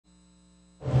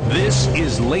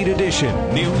is Late Edition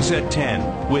News at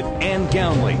 10 with Ann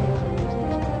Gownley.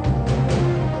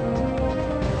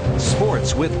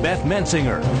 Sports with Beth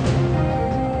Mensinger.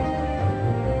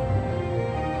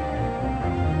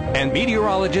 And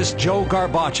meteorologist Joe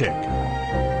Garbacik.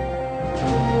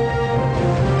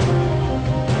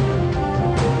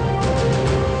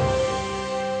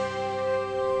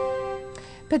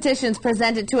 Petitions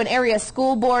presented to an area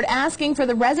school board asking for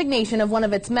the resignation of one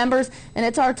of its members, and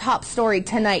it's our top story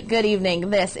tonight. Good evening.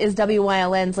 This is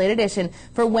WYLN's Late Edition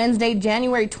for Wednesday,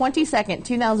 January 22nd,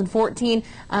 2014.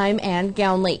 I'm Ann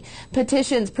Gownley.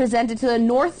 Petitions presented to the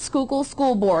North Schuylkill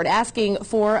School Board asking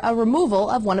for a removal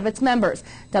of one of its members.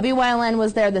 WYLN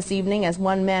was there this evening as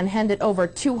one man handed over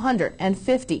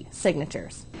 250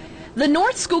 signatures. The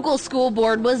North Schuylkill School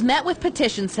Board was met with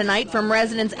petitions tonight from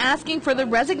residents asking for the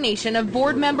resignation of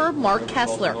board member Mark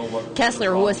Kessler.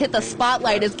 Kessler, who has hit the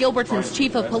spotlight as Gilberton's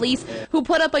chief of police, who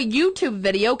put up a YouTube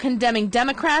video condemning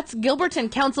Democrats, Gilberton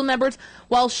council members,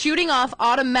 while shooting off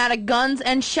automatic guns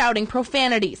and shouting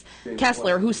profanities.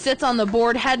 Kessler, who sits on the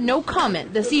board, had no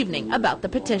comment this evening about the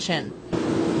petition.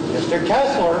 Mr.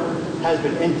 Kessler has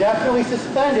been indefinitely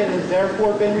suspended and has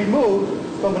therefore been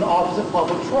removed from an office of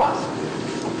public trust.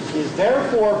 He is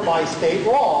therefore, by state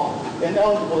law,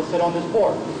 ineligible to sit on this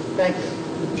board. Thank you.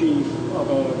 The chief of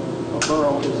a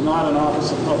borough is not an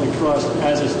office of public trust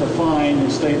as is defined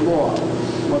in state law.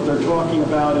 What they're talking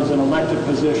about is an elected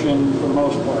position for the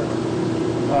most part.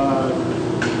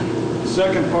 The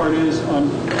second part is,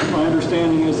 my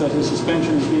understanding is that his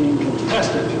suspension is being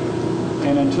contested.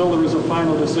 And until there is a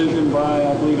final decision by,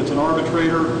 I believe it's an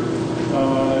arbitrator,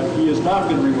 he has not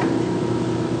been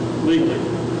removed legally.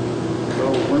 So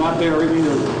we're not there in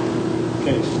either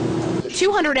case.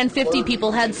 250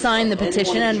 people had signed the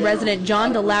petition, and resident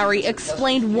John DeLowry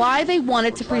explained why they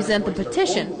wanted to present the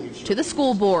petition to the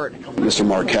school board. Mr.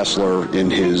 Mark Kessler, in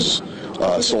his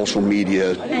social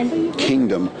media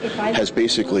kingdom, has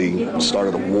basically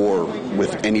started a war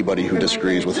with anybody who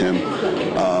disagrees with him.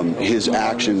 His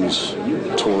actions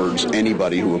towards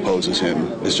anybody who opposes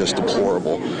him is just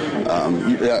deplorable.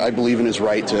 I believe in his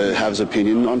right to have his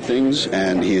opinion on things,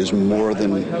 and he is more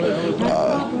than,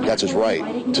 that's his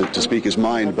right to speak his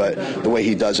mind, but the way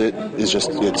he does it is just,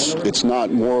 it's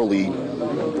not morally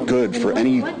good for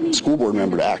any school board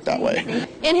member to act that way.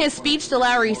 In his speech,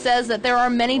 DeLowry says that there are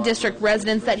many district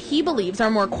residents that he believes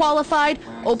are more qualified,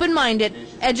 open-minded,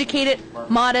 educated,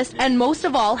 modest, and most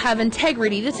of all have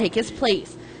integrity to take his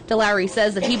place. DeLowry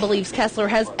says that he believes Kessler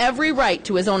has every right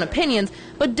to his own opinions,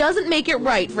 but doesn't make it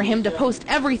right for him to post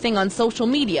everything on social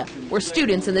media where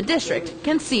students in the district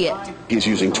can see it. He's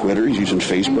using Twitter, he's using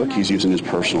Facebook, he's using his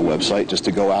personal website just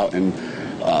to go out and,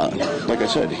 like I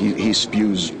said, he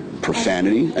spews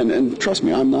profanity, and trust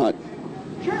me, I'm not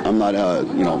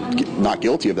not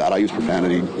guilty of that. I use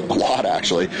profanity a lot,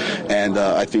 actually, and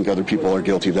I think other people are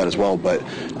guilty of that as well. But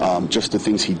just the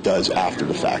things he does after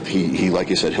the fact, he like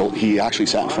I said, he actually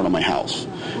sat in front of my house,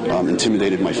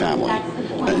 intimidated my family,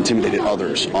 intimidated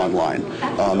others online.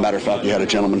 Matter of fact, we had a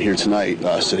gentleman here tonight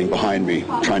sitting behind me,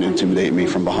 trying to intimidate me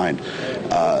from behind.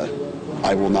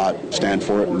 I will not stand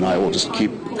for it, and I will just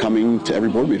keep coming to every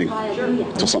board meeting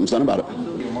until something's done about it.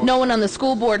 No one on the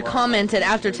school board commented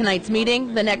after tonight's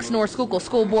meeting. The next North Schuylkill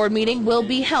School Board meeting will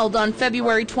be held on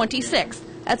February 26th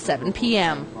at 7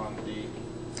 p.m.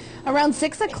 Around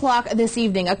 6 o'clock this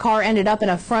evening, a car ended up in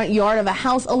a front yard of a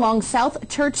house along South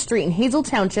Church Street in Hazel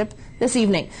Township this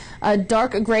evening. A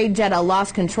dark gray Jetta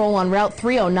lost control on Route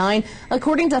 309.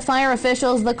 According to fire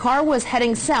officials, the car was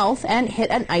heading south and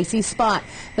hit an icy spot.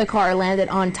 The car landed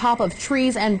on top of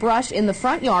trees and brush in the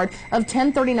front yard of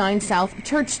 1039 South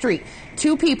Church Street.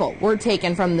 2 people were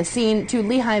taken from the scene to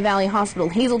Lehigh Valley Hospital,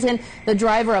 Hazleton. The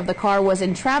driver of the car was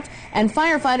entrapped, and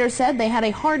firefighters said they had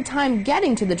a hard time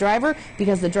getting to the driver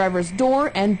because the driver's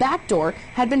door and back door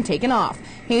had been taken off.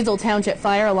 Hazel Township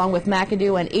Fire, along with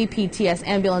McAdoo and APTS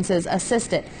ambulances,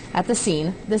 assisted at the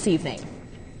scene this evening.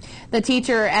 The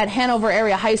teacher at Hanover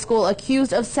Area High School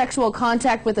accused of sexual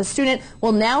contact with a student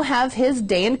will now have his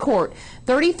day in court.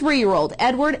 33-year-old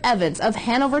Edward Evans of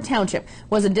Hanover Township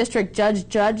was a district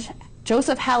judge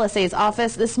Joseph Hallisay's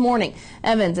office this morning.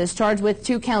 Evans is charged with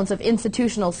 2 counts of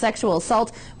institutional sexual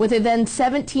assault with a then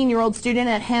 17-year-old student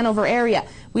at Hanover Area.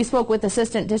 We spoke with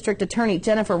Assistant District Attorney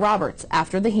Jennifer Roberts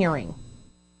after the hearing.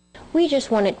 We just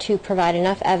wanted to provide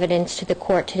enough evidence to the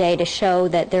court today to show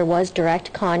that there was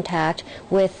direct contact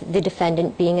with the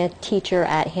defendant being a teacher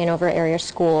at Hanover Area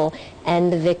School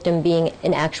and the victim being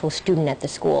an actual student at the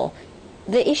school.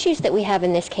 The issues that we have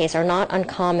in this case are not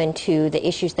uncommon to the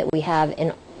issues that we have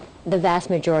in the vast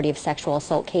majority of sexual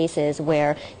assault cases,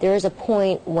 where there is a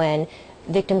point when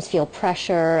victims feel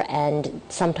pressure, and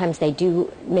sometimes they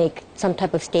do make some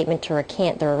type of statement to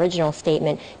recant their original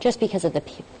statement just because of the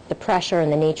pressure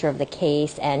and the nature of the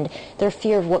case and their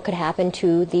fear of what could happen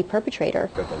to the perpetrator.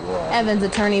 Evans'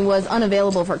 attorney was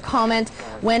unavailable for comment.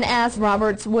 When asked,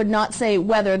 Roberts would not say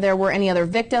whether there were any other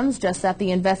victims, just that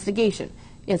the investigation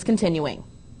is continuing.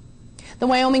 The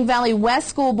Wyoming Valley West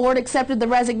School Board accepted the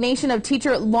resignation of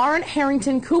teacher Lauren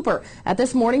Harrington Cooper at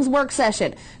this morning's work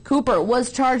session. Cooper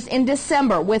was charged in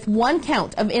December with 1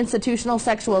 count of institutional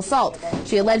sexual assault.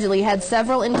 She allegedly had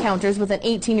several encounters with an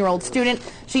 18-year-old student.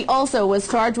 She also was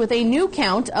charged with a new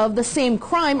count of the same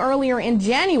crime earlier in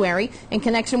January in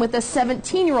connection with a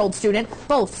 17-year-old student,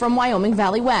 both from Wyoming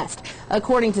Valley West.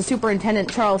 According to Superintendent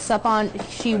Charles Suppan,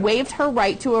 she waived her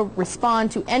right to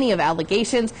respond to any of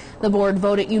allegations. The board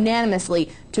voted unanimously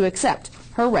to accept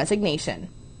her resignation.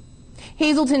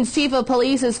 Hazleton's chief of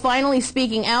police is finally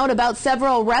speaking out about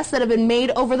several arrests that have been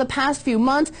made over the past few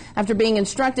months after being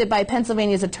instructed by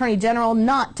Pennsylvania's Attorney General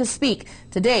not to speak.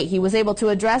 Today, he was able to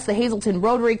address the Hazleton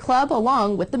Rotary Club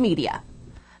along with the media.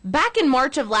 Back in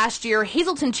March of last year,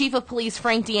 Hazleton Chief of Police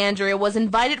Frank D'Andrea was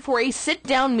invited for a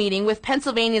sit-down meeting with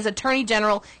Pennsylvania's Attorney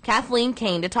General Kathleen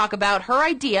Kane to talk about her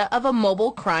idea of a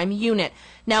mobile crime unit.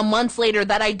 Now, months later,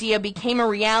 that idea became a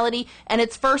reality, and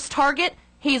its first target,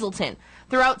 Hazleton.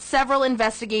 Throughout several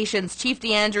investigations, Chief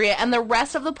D'Andrea and the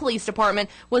rest of the police department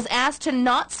was asked to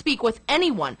not speak with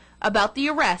anyone about the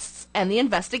arrests and the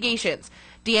investigations.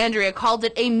 D'Andrea called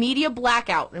it a media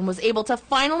blackout and was able to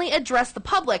finally address the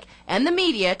public and the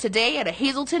media today at a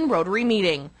Hazleton Rotary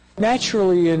meeting.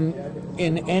 Naturally, in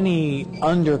any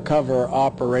undercover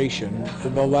operation,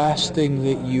 the last thing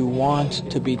that you want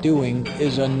to be doing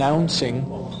is announcing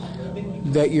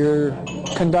that you're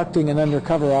conducting an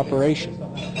undercover operation.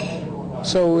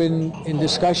 So in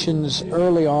discussions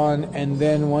early on, and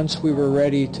then once we were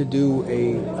ready to do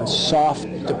a soft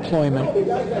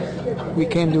deployment, we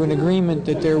came to an agreement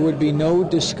that there would be no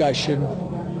discussion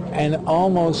and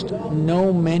almost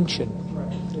no mention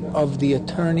of the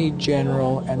Attorney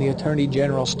General and the Attorney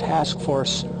General's task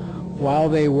force while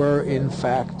they were, in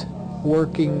fact,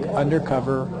 working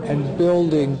undercover and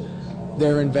building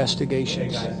their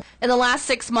investigations. In the last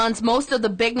 6 months, most of the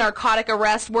big narcotic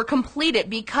arrests were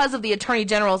completed because of the Attorney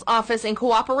General's office in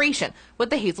cooperation with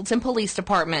the Hazleton Police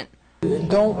Department.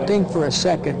 Don't think for a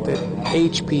second that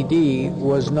HPD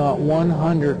was not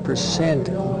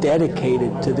 100%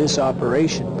 dedicated to this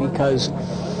operation, because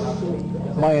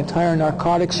my entire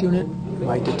narcotics unit,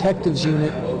 my detectives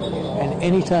unit, and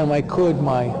anytime I could,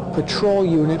 my patrol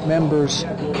unit members,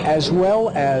 as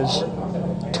well as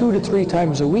 2 to 3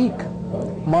 times a week,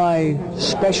 my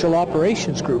special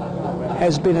operations group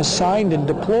has been assigned and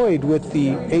deployed with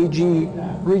the AG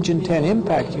Region 10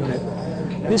 Impact Unit.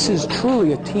 This is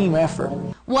truly a team effort.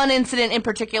 One incident in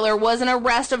particular was an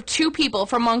arrest of 2 people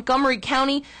from Montgomery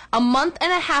County a month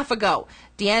and a half ago.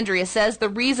 D'Andrea says the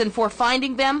reason for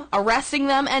finding them, arresting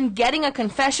them, and getting a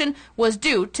confession was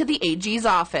due to the AG's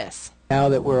office. Now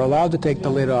that we're allowed to take the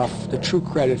lid off, the true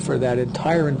credit for that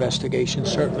entire investigation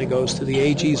certainly goes to the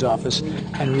AG's office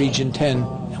and Region 10.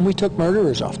 And we took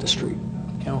murderers off the street.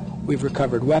 You know, we've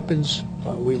recovered weapons.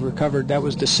 We've recovered, that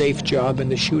was the safe job in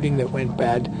the shooting that went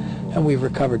bad. And we've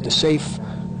recovered the safe.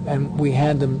 And we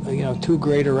had them, 2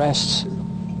 great arrests.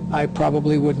 I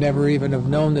probably would never even have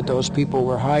known that those people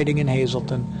were hiding in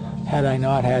Hazleton had I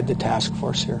not had the task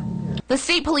force here. The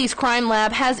State Police Crime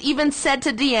Lab has even said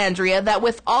to D'Andrea that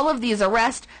with all of these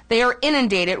arrests, they are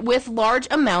inundated with large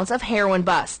amounts of heroin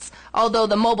busts. Although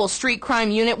the Mobile Street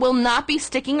Crime Unit will not be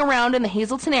sticking around in the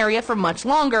Hazleton area for much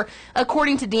longer,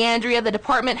 according to D'Andrea, the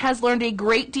department has learned a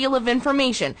great deal of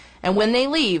information, and when they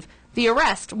leave, the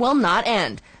arrest will not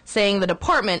end, saying the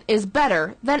department is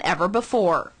better than ever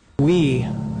before. We,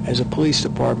 as a police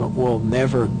department, will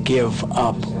never give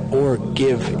up or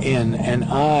give in, and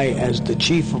I, as the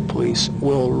chief of police,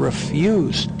 will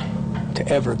refuse to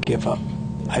ever give up.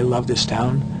 I love this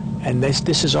town, and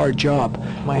this is our job.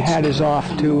 My hat is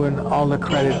off to, and all the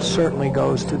credit certainly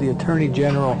goes to the Attorney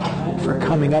General for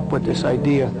coming up with this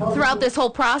idea. Throughout this whole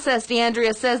process,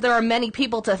 D'Andrea says there are many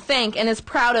people to thank and is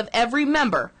proud of every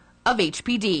member of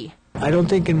HPD. I don't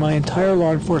think in my entire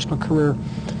law enforcement career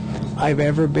I've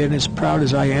ever been as proud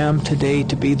as I am today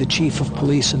to be the chief of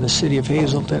police in the city of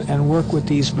Hazleton and work with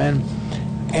these men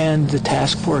and the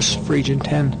task force for Region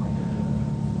 10.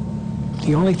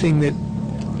 The only thing that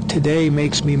today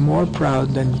makes me more proud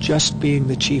than just being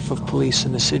the chief of police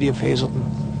in the city of Hazleton,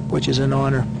 which is an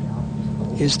honor,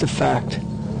 is the fact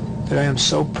that I am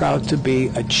so proud to be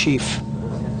a chief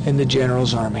in the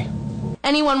General's Army.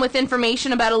 Anyone with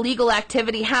information about illegal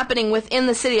activity happening within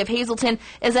the city of Hazleton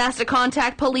is asked to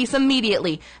contact police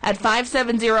immediately at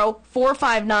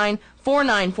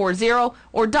 570-459-4940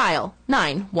 or dial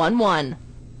 911.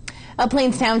 A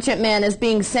Plains Township man is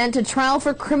being sent to trial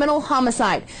for criminal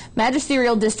homicide.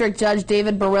 Magisterial District Judge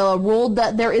David Barilla ruled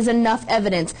that there is enough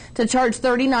evidence to charge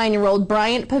 39-year-old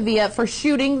Bryant Pavia for the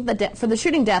shooting death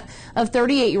of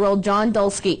 38-year-old John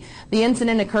Dulski. The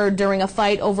incident occurred during a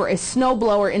fight over a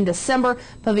snowblower in December.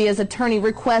 Pavia's attorney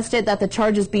requested that the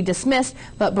charges be dismissed,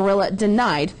 but Barilla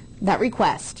denied that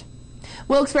request.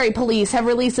 Wilkes-Barre police have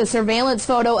released a surveillance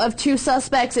photo of two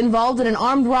suspects involved in an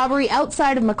armed robbery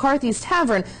outside of McCarthy's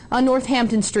Tavern on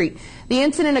Northampton Street. The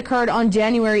incident occurred on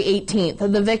January 18th.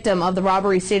 The victim of the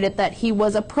robbery stated that he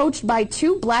was approached by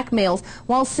two black males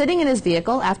while sitting in his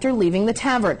vehicle after leaving the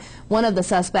tavern. One of the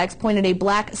suspects pointed a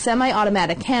black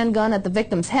semi-automatic handgun at the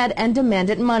victim's head and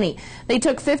demanded money. They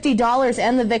took $50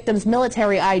 and the victim's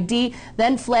military ID,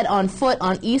 then fled on foot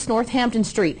on East Northampton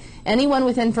Street. Anyone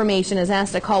with information is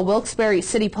asked to call Wilkes-Barre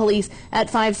City Police at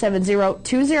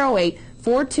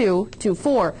 570-208-4224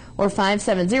 or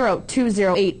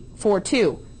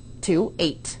 570-208-4228.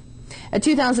 A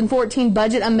 2014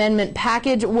 budget amendment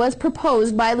package was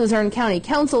proposed by Luzerne County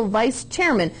Council Vice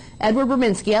Chairman Edward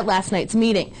Brzezinski at last night's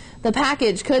meeting. The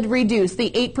package could reduce the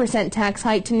 8% tax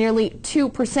hike to nearly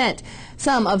 2%.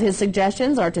 Some of his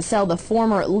suggestions are to sell the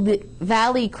former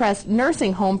Valley Crest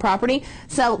nursing home property,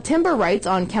 sell timber rights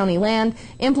on county land,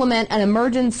 implement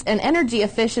an energy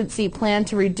efficiency plan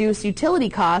to reduce utility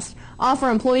costs, offer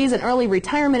employees an early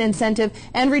retirement incentive,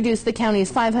 and reduce the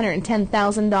county's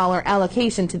 $510,000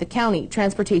 allocation to the County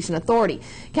Transportation Authority.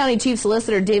 County Chief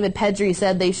Solicitor David Pedri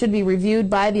said they should be reviewed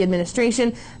by the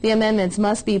administration. The amendments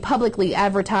must be publicly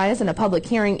advertised, and a public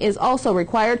hearing is also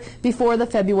required before the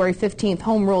February 15th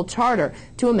Home Rule Charter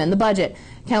to amend the budget.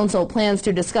 Council plans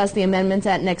to discuss the amendments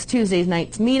at next Tuesday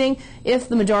night's meeting. If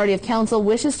the majority of council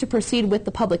wishes to proceed with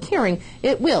the public hearing,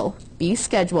 it will be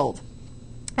scheduled.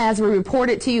 As we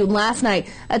reported to you last night,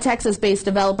 a Texas-based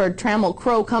developer, Trammell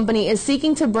Crow Company, is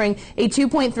seeking to bring a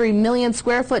 2.3 million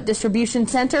square foot distribution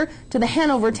center to the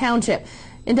Hanover Township.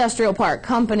 Industrial Park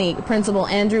Company Principal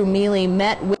Andrew Mealy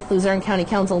met with Luzerne County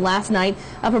Council last night.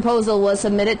 A proposal was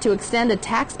submitted to extend a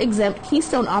tax-exempt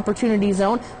Keystone Opportunity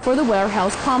Zone for the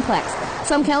warehouse complex.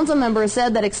 Some council members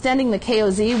said that extending the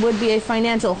KOZ would be a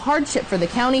financial hardship for the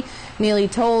county. Mealy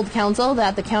told council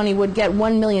that the county would get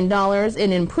 $1 million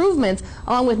in improvements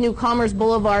along with New Commerce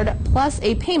Boulevard plus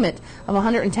a payment of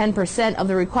 110% of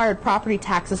the required property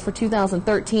taxes for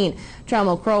 2013.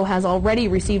 Trammell Crow has already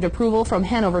received approval from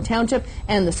Hanover Township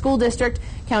and the school district.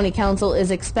 County Council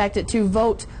is expected to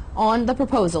vote on the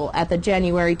proposal at the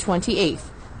January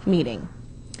 28th meeting.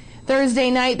 Thursday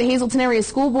night, the Hazleton Area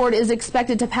School Board is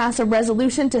expected to pass a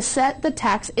resolution to set the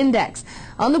tax index.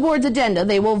 On the board's agenda,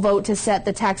 they will vote to set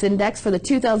the tax index for the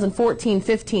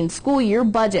 2014-15 school year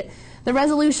budget. The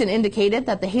resolution indicated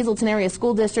that the Hazleton Area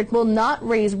School District will not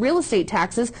raise real estate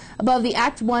taxes above the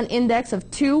Act 1 index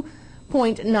of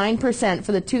 2.9%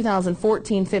 for the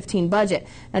 2014-15 budget.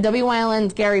 Now,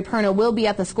 WYLN's Gary Perna will be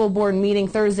at the school board meeting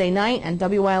Thursday night, and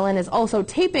WYLN is also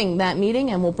taping that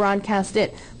meeting and will broadcast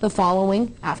it the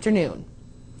following afternoon.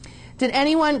 Did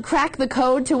anyone crack the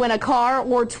code to win a car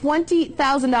or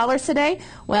 $20,000 today?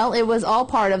 Well, it was all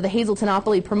part of the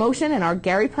Hazletonopoly promotion, and our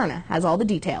Gary Perna has all the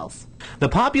details. The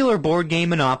popular board game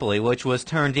Monopoly, which was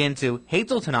turned into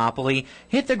Hazletonopoly,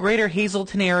 hit the greater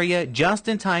Hazleton area just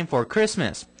in time for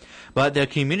Christmas. But the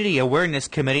Community Awareness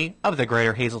Committee of the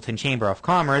Greater Hazleton Chamber of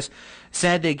Commerce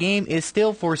said the game is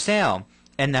still for sale,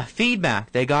 and the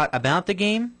feedback they got about the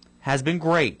game has been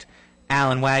great.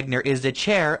 Alan Wagner is the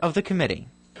chair of the committee.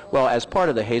 Well, as part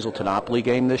of the Hazletonopoly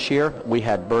game this year, we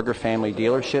had Burger Family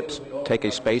Dealerships take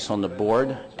a space on the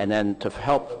board, and then to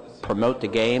help promote the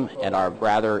game at our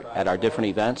different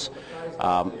events,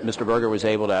 Mr. Berger was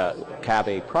able to have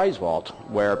a prize vault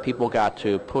where people got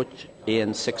to put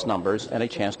in 6 numbers and a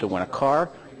chance to win a car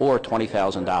or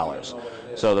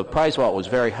 $20,000. So the prize vault was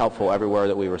very helpful everywhere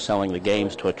that we were selling the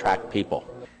games to attract people.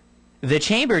 The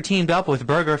Chamber teamed up with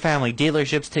Burger Family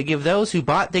Dealerships to give those who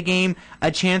bought the game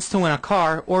a chance to win a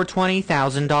car or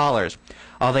 $20,000.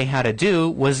 All they had to do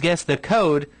was guess the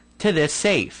code to this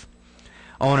safe.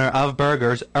 Owner of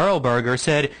Burgers, Earl Berger,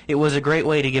 said it was a great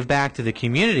way to give back to the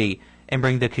community and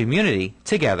bring the community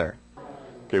together.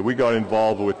 Okay, we got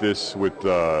involved with this with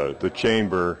the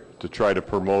Chamber to try to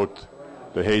promote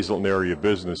the Hazleton area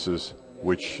businesses,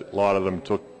 which a lot of them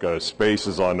took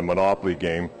spaces on the Monopoly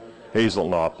game,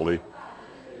 Hazletonopoly.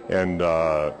 And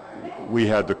we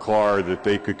had the car that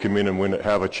they could come in and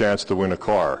have a chance to win a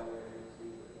car.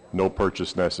 No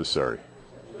purchase necessary.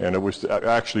 And it was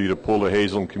actually to pull the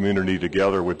Hazelton community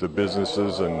together with the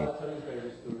businesses and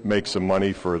make some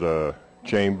money for the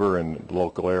chamber and the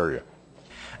local area.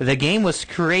 The game was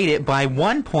created by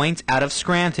 1 point out of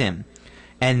Scranton,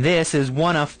 and this is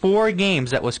one of 4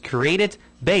 games that was created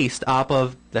based off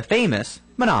of the famous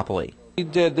Monopoly.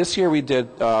 This year we did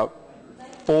 4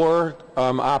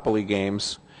 Monopoly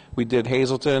games. We did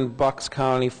Hazelton, Bucks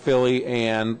County, Philly,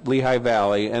 and Lehigh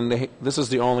Valley, and this is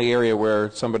the only area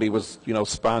where somebody was,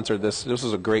 sponsored this. This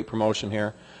was a great promotion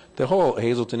here. The whole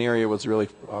Hazelton area was really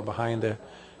behind it.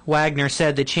 Wagner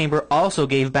said the chamber also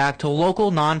gave back to local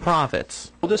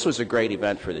nonprofits. Well, this was a great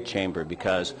event for the chamber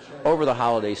because over the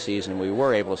holiday season we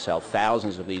were able to sell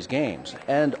thousands of these games.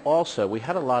 And also we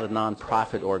had a lot of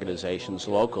nonprofit organizations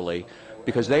locally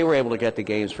because they were able to get the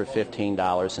games for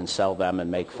 $15 and sell them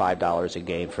and make $5 a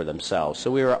game for themselves.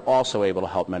 So we were also able to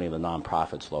help many of the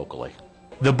nonprofits locally.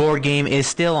 The board game is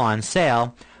still on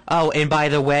sale. Oh, and by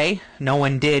the way, no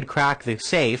one did crack the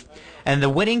safe, and the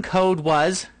winning code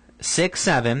was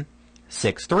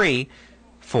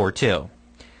 676342.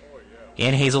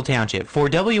 In Hazel Township, for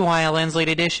WILN's Late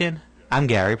Edition, I'm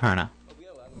Gary Perna.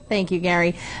 Thank you,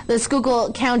 Gary. The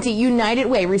Schuylkill County United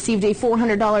Way received a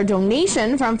 $400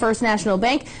 donation from First National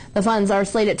Bank. The funds are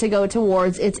slated to go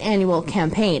towards its annual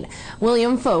campaign.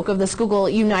 William Folk of the Schuylkill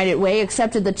United Way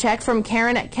accepted the check from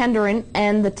Karen Kenderen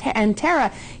and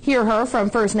Tara Hearher from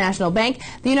First National Bank.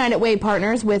 The United Way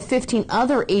partners with 15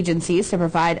 other agencies to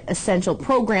provide essential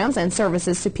programs and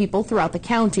services to people throughout the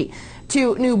county.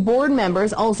 2 new board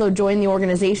members also joined the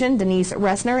organization, Denise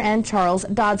Ressner and Charles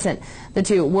Dodson. The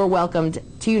 2 were welcomed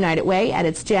to United Way at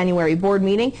its January board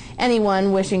meeting.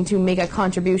 Anyone wishing to make a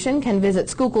contribution can visit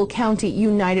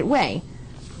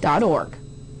SchuylkillCountyUnitedWay.org.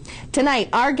 Tonight,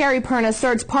 our Gary Perna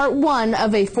starts part 1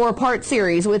 of a 4-part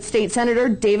series with State Senator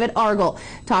David Argel,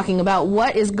 talking about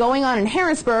what is going on in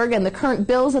Harrisburg and the current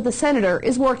bills that the senator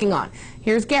is working on.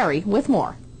 Here's Gary with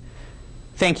more.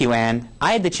 Thank you, Ann.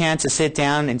 I had the chance to sit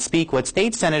down and speak with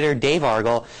State Senator Dave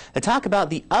Argel to talk about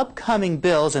the upcoming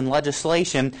bills and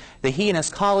legislation that he and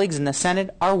his colleagues in the Senate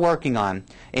are working on.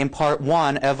 In part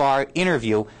 1 of our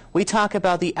interview, we talk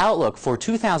about the outlook for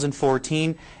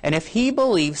 2014 and if he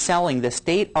believes selling the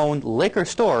state-owned liquor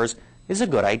stores is a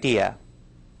good idea.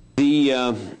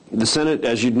 The Senate,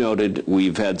 as you noted,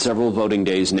 we've had several voting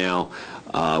days now.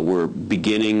 We're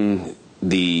beginning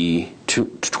the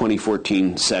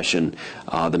 2014 session.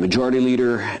 The majority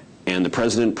leader and the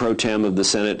president pro tem of the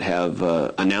Senate have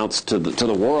announced to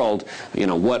the world,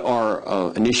 what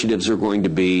our initiatives are going to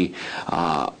be.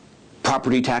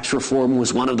 Property tax reform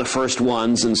was one of the first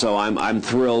ones, and so I'm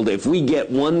thrilled. If we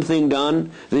get one thing done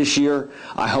this year,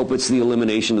 I hope it's the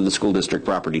elimination of the school district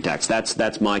property tax.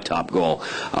 That's my top goal.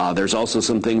 There's also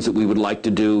some things that we would like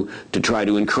to do to try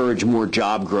to encourage more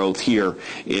job growth here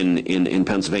in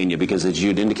Pennsylvania, because as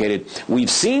you'd indicated,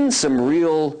 we've seen some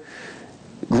real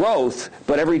growth,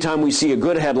 but every time we see a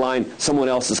good headline, someone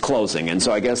else is closing, and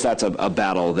so I guess that's a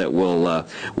battle that will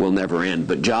never end.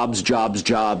 But jobs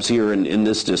here in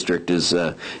this district is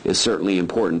certainly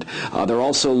important. They're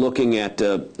also looking at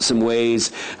some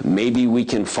ways maybe we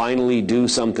can finally do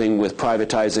something with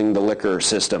privatizing the liquor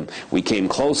system. We came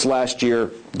close last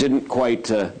year, didn't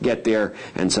quite get there,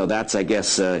 and so that's, I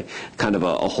guess, kind of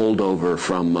a holdover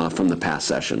from the past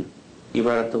session. You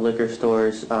brought up the liquor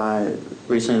stores.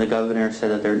 Recently the governor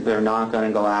said that they're not going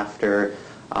to go after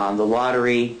the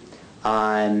lottery.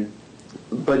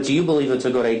 But do you believe it's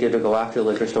a good idea to go after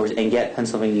liquor stores and get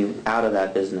Pennsylvania out of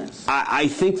that business? I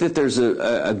think that there's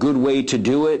a good way to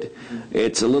do it.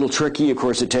 It's a little tricky. Of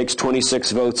course, it takes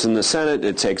 26 votes in the Senate.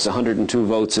 It takes 102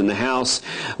 votes in the House.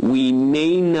 We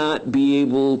may not be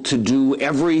able to do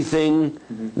everything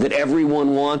that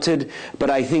everyone wanted, but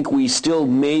I think we still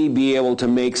may be able to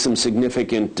make some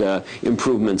significant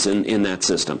improvements in that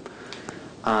system.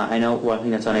 I know one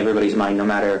thing that's on everybody's mind, no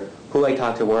matter who I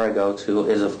talk to, where I go to,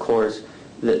 is, of course,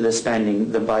 the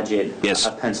spending, the budget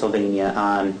of Pennsylvania.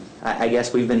 I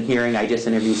guess we've been hearing, I just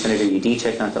interviewed Senator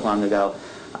Udicek not that long ago,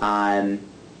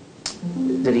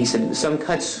 that he said some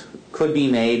cuts could be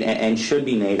made and should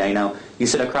be made. I know you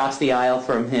sit across the aisle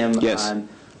from him. Yes.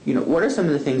 What are some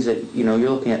of the things that you're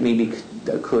looking at maybe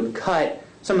that could cut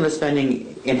some of the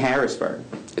spending in Harrisburg?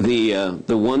 The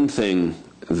one thing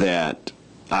that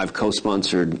I've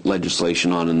co-sponsored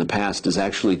legislation on in the past is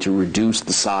actually to reduce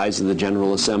the size of the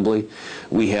General Assembly.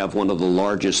 We have one of the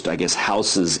largest, I guess,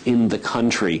 houses in the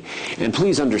country. And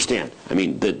please understand, I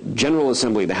mean, the General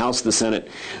Assembly, the House, the Senate,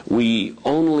 we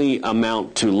only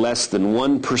amount to less than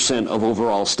 1% of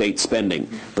overall state spending.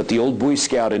 But the old Boy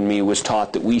Scout in me was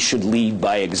taught that we should lead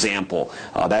by example.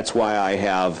 That's why I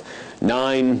have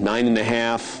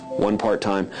 9.5, one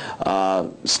part-time,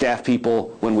 staff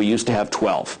people when we used to have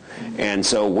 12. And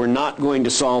so we're not going to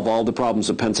solve all the problems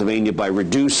of Pennsylvania by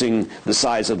reducing the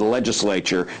size of the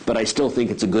legislature, but I still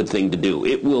think it's a good thing to do.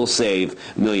 It will save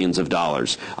millions of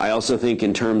dollars. I also think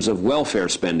in terms of welfare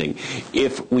spending,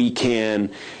 if we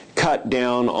can cut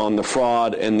down on the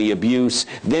fraud and the abuse,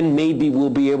 then maybe we'll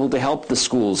be able to help the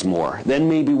schools more. Then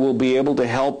maybe we'll be able to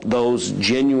help those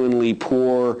genuinely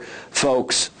poor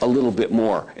folks a little bit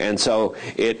more. And so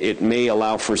it may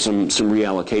allow for some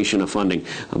reallocation of funding.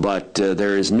 But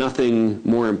there is nothing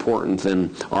more important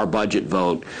than our budget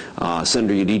vote.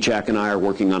 Senator Yudichak and I are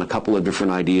working on a couple of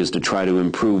different ideas to try to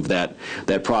improve that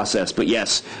process. But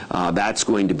yes, that's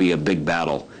going to be a big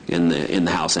battle in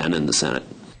the House and in the Senate.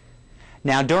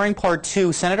 Now, during Part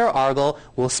 2, Senator Argall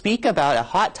will speak about a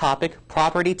hot topic,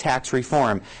 property tax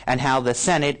reform, and how the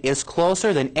Senate is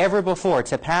closer than ever before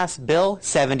to pass Bill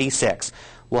 76.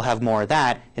 We'll have more of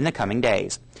that in the coming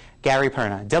days. Gary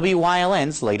Perna,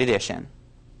 WYLN's Late Edition.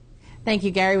 Thank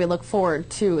you, Gary. We look forward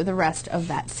to the rest of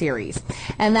that series.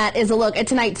 And that is a look at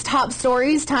tonight's top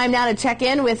stories. Time now to check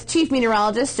in with Chief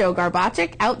Meteorologist Joe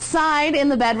Garbacik outside in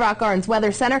the Bedrock Gardens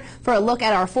Weather Center for a look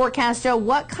at our forecast. Joe,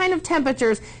 what kind of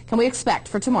temperatures can we expect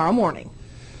for tomorrow morning?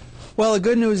 Well, the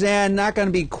good news, Ann, not going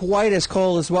to be quite as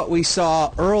cold as what we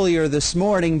saw earlier this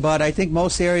morning, but I think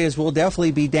most areas will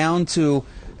definitely be down to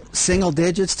single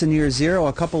digits to near zero.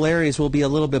 A couple areas will be a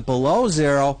little bit below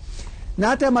zero.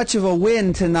 Not that much of a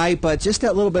wind tonight, but just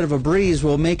that little bit of a breeze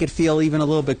will make it feel even a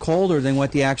little bit colder than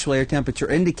what the actual air temperature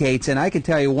indicates. And I can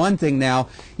tell you one thing now,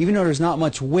 even though there's not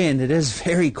much wind, it is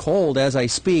very cold as I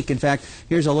speak. In fact,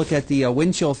 here's a look at the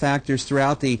wind chill factors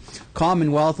throughout the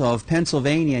Commonwealth of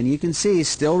Pennsylvania, and you can see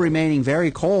still remaining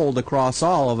very cold across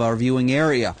all of our viewing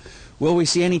area. Will we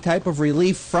see any type of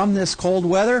relief from this cold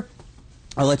weather?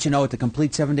 I'll let you know at the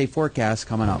complete 7-day forecast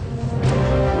coming up.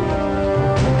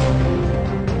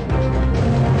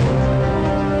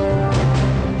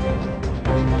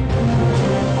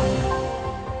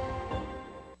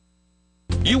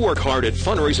 You work hard at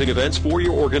fundraising events for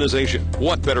your organization.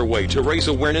 What better way to raise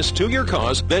awareness to your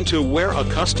cause than to wear a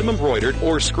custom embroidered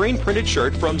or screen printed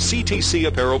shirt from CTC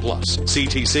Apparel Plus?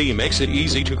 CTC makes it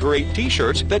easy to create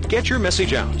t-shirts that get your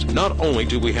message out. Not only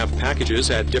do we have packages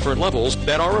at different levels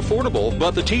that are affordable,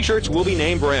 but the t-shirts will be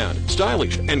name brand,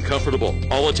 stylish, and comfortable.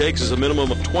 All it takes is a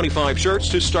minimum of 25 shirts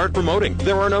to start promoting.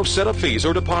 There are no setup fees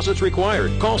or deposits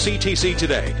required. Call CTC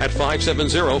today at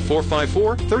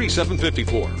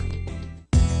 570-454-3754.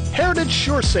 Heritage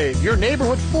SureSave, your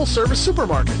neighborhood full-service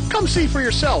supermarket. Come see for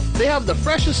yourself. They have the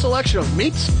freshest selection of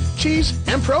meats, cheese,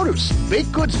 and produce.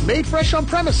 Baked goods made fresh on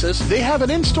premises. They have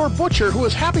an in-store butcher who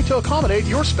is happy to accommodate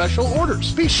your special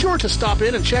orders. Be sure to stop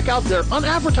in and check out their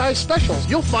unadvertised specials.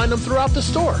 You'll find them throughout the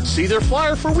store. See their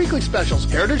flyer for weekly specials.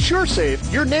 Heritage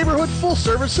SureSave, your neighborhood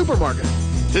full-service supermarket.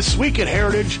 This week at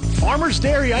Heritage, Farmer's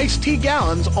Dairy iced tea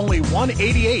gallons only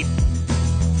 $1.88.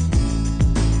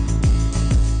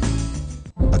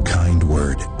 A kind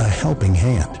word, a helping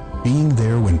hand, being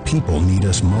there when people need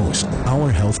us most.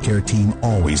 Our healthcare team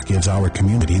always gives our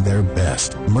community their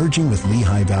best. Merging with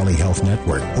Lehigh Valley Health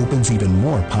Network opens even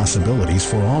more possibilities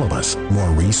for all of us.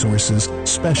 More resources,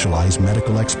 specialized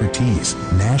medical expertise,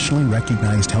 nationally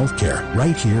recognized healthcare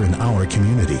right here in our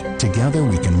community. Together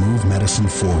we can move medicine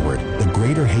forward. The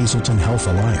Greater Hazleton Health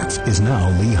Alliance is now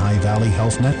Lehigh Valley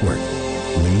Health Network.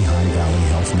 Lehigh Valley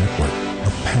Health Network,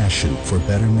 a passion for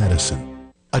better medicine.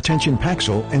 Attention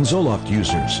Paxil and Zoloft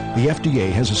users. The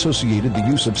FDA has associated the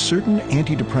use of certain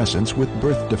antidepressants with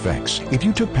birth defects. If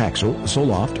you took Paxil,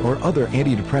 Zoloft, or other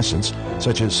antidepressants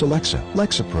such as Celexa,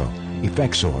 Lexapro,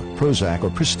 Effexor, Prozac, or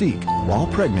Pristique while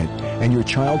pregnant and your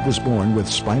child was born with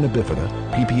spina bifida,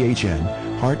 PPHN,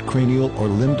 heart, cranial, or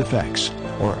limb defects,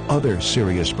 or other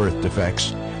serious birth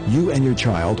defects, you and your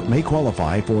child may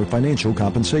qualify for financial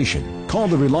compensation. Call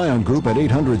the Rely On Group at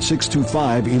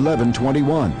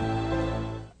 800-625-1121.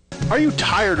 Are you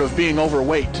tired of being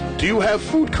overweight? Do you have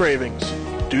food cravings?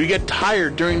 Do you get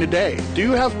tired during the day? Do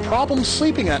you have problems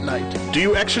sleeping at night? Do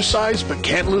you exercise but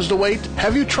can't lose the weight?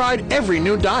 Have you tried every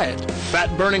new diet?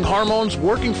 Fat-burning hormones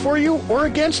working for you or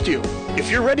against you?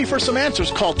 If you're ready for some answers,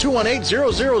 call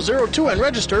 218-0002 and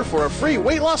register for a free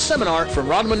weight loss seminar from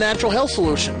Rodman Natural Health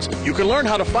Solutions. You can learn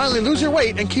how to finally lose your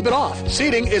weight and keep it off.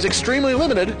 Seating is extremely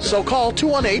limited, so call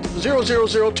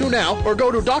 218-0002 now or go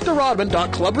to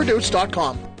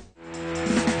drrodman.clubreduce.com.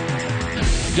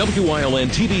 WYLN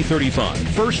TV 35,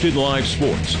 first in live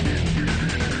sports.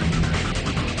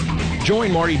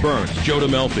 Join Marty Burns, Joe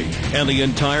DeMelfi, and the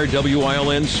entire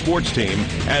WYLN sports team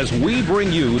as we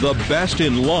bring you the best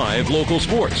in live local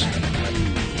sports.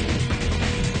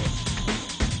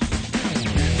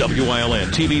 WILN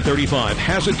TV 35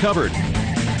 has it covered.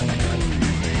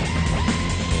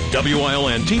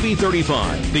 WILN TV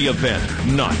 35, the event,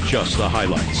 not just the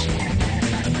highlights.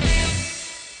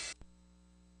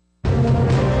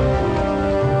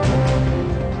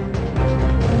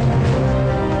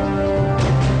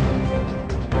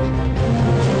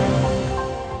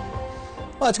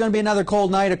 Well, it's going to be another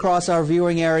cold night across our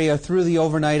viewing area through the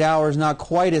overnight hours. Not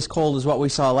quite as cold as what we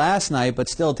saw last night, but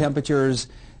still temperatures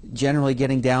generally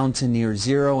getting down to near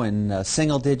zero and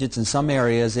single digits. In some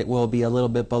areas it will be a little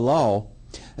bit below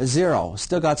zero.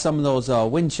 Still got some of those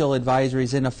wind chill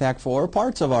advisories in effect for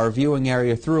parts of our viewing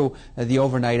area through the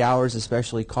overnight hours,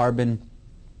 especially Carbon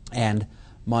and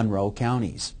Monroe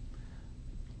counties.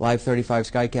 Live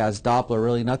 35 Skycast Doppler,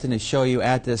 really nothing to show you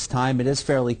at this time. It is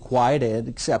fairly quiet,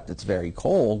 except it's very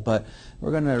cold, but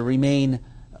we're going to remain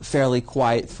fairly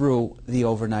quiet through the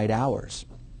overnight hours.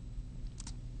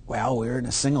 Well, we're in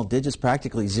the single digits,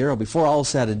 practically zero. Before all is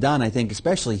said and done, I think,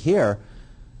 especially here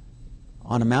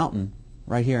on a mountain,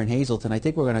 right here in Hazleton, I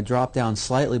think we're going to drop down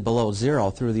slightly below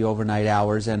zero through the overnight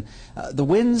hours, and the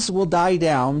winds will die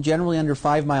down, generally under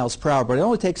 5 miles per hour, but it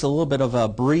only takes a little bit of a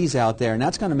breeze out there, and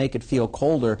that's going to make it feel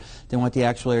colder than what the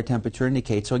actual air temperature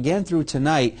indicates. So again, through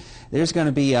tonight, there's going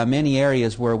to be many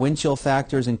areas where wind chill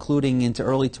factors, including into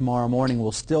early tomorrow morning,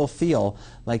 will still feel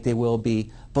like they will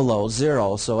be below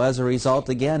zero. So as a result,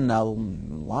 again, a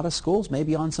lot of schools may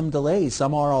be on some delays.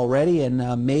 Some are already,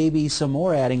 and maybe some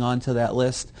more adding on to that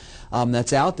list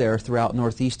that's out there throughout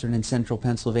northeastern and central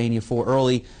Pennsylvania for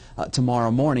early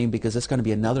tomorrow morning, because it's going to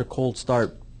be another cold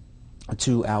start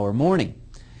to our morning.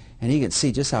 And you can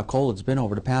see just how cold it's been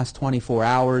over the past 24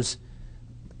 hours.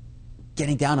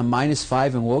 Getting down to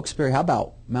 -5 in Wilkes-Barre. How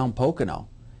about Mount Pocono?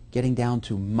 Getting down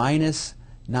to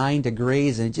 -9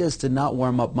 degrees, and it just did not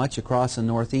warm up much across the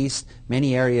northeast.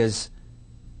 Many areas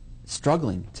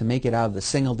struggling to make it out of the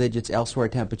single digits. Elsewhere,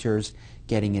 temperatures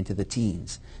getting into the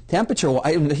teens. Temperature,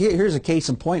 here's a case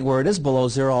in point where it is below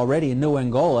zero already in New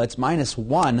Angola. It's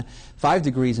 -1, 5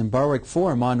 degrees in Berwick,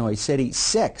 4 in Monomoy City,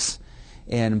 6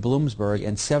 in Bloomsburg,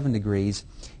 and 7 degrees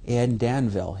in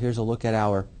Danville. Here's a look at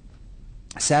our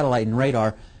satellite and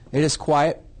radar. It is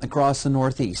quiet across the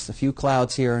northeast. A few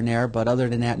clouds here and there, but other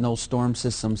than that, no storm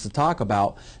systems to talk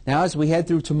about. Now, as we head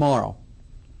through tomorrow,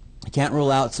 I can't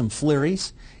rule out some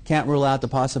flurries. Can't rule out the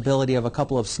possibility of a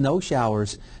couple of snow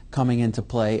showers coming into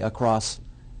play across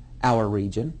our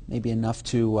region. Maybe enough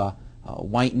to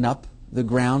whiten up the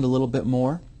ground a little bit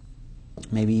more.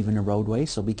 Maybe even a roadway,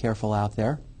 so be careful out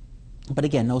there. But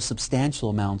again, no substantial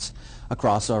amounts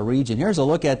across our region. Here's a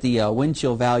look at the wind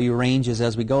chill value ranges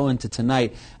as we go into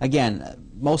tonight. Again,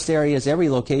 most areas, every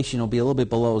location will be a little bit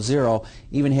below zero.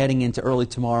 Even heading into early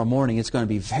tomorrow morning, it's going to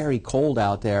be very cold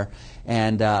out there.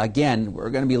 And again, we're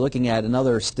going to be looking at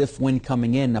another stiff wind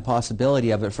coming in, the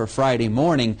possibility of it for Friday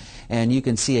morning. And you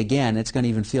can see again, it's going to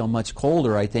even feel much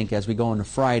colder, I think, as we go into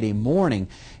Friday morning.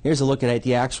 Here's a look at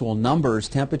the actual numbers,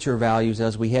 temperature values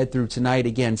as we head through tonight.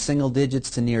 Again, single digits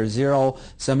to near zero,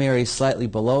 some areas slightly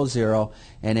below zero,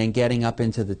 and then getting up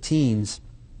into the teens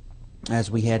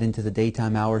as we head into the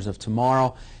daytime hours of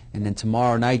tomorrow. And then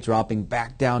tomorrow night dropping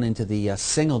back down into the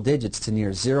single digits to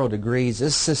near 0 degrees.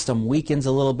 This system weakens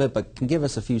a little bit, but can give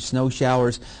us a few snow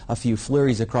showers, a few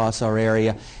flurries across our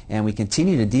area, and we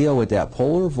continue to deal with that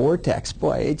polar vortex.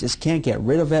 Boy, it just can't get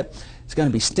rid of it. It's going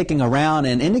to be sticking around,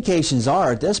 and indications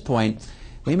are at this point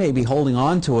we may be holding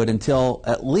on to it until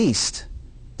at least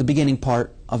the beginning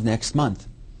part of next month.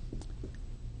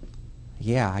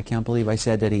 Yeah, I can't believe I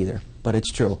said that either, but it's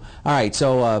true. All right,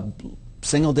 so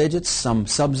single digits, some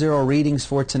sub-zero readings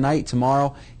for tonight,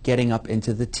 tomorrow, getting up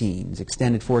into the teens.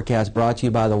 Extended forecast brought to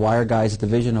you by the Wire Guys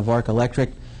division of Arc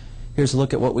Electric. Here's a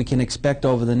look at what we can expect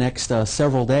over the next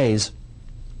several days.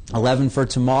 11 for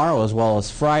tomorrow as well as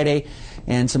Friday,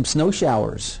 and some snow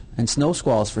showers and snow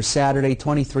squalls for Saturday,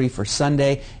 23 for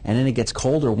Sunday, and then it gets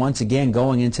colder once again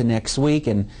going into next week,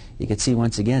 and you can see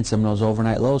once again some of those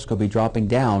overnight lows could be dropping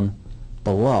down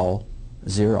below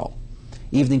zero.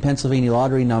 Evening Pennsylvania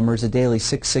lottery numbers, a daily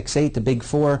 668, the big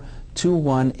 4,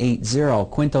 2180.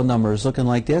 Quinto numbers looking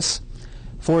like this: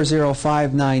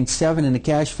 40597, and the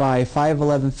cash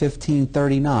 511, 15,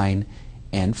 39,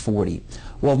 and 40.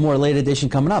 We'll have more late edition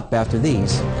coming up after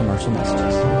these commercial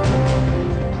messages.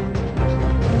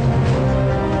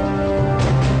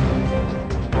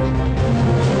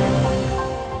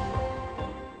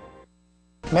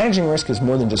 Managing risk is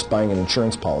more than just buying an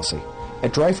insurance policy.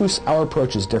 At Dreyfus, our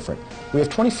approach is different. We have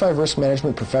 25 risk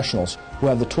management professionals who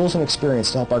have the tools and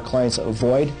experience to help our clients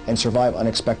avoid and survive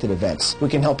unexpected events. We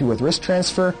can help you with risk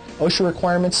transfer, OSHA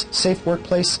requirements, safe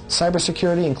workplace,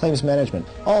 cybersecurity, and claims management.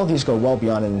 All of these go well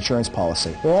beyond an insurance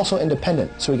policy. We're also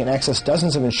independent, so we can access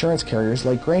dozens of insurance carriers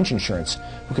like Grange Insurance,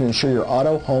 who can insure your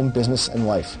auto, home, business, and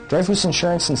life. Dreyfus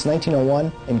Insurance since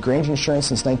 1901 and Grange Insurance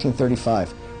since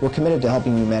 1935. We're committed to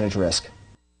helping you manage risk.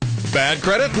 Bad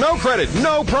credit? No credit,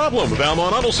 no problem.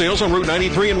 Valmont Auto Sales on Route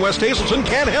 93 in West Hazelton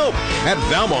can help. At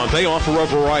Valmont, they offer a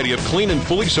variety of clean and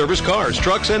fully serviced cars,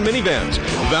 trucks, and minivans.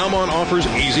 Valmont offers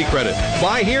easy credit.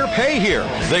 Buy here, pay here.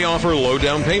 They offer low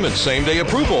down payments, same-day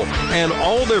approval, and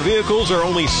all their vehicles are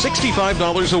only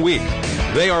 $65 a week.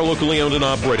 They are locally owned and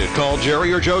operated. Call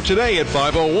Jerry or Joe today at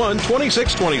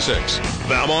 501-2626.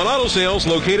 Valmont Auto Sales,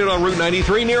 located on Route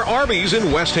 93 near Arby's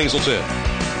in West Hazelton.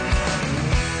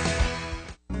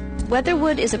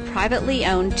 Weatherwood is a privately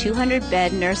owned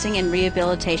 200-bed nursing and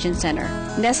rehabilitation center.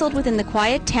 Nestled within the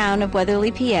quiet town of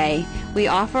Weatherly, PA, we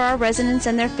offer our residents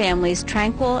and their families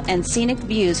tranquil and scenic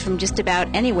views from just about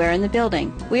anywhere in the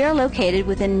building. We are located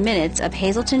within minutes of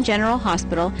Hazelton General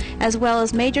Hospital, as well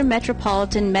as major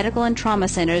metropolitan medical and trauma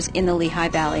centers in the Lehigh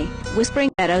Valley.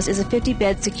 Whispering Meadows is a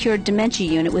 50-bed secured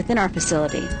dementia unit within our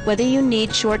facility. Whether you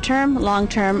need short-term,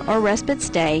 long-term, or respite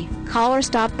stay, call or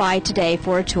stop by today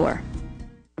for a tour.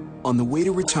 On the way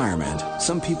to retirement,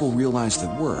 some people realize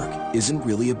that work isn't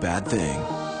really a bad thing.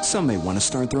 Some may want to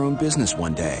start their own business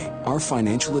one day. Our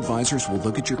financial advisors will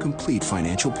look at your complete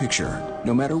financial picture,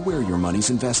 no matter where your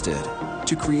money's invested,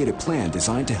 to create a plan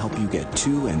designed to help you get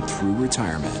to and through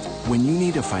retirement. When you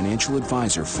need a financial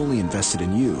advisor fully invested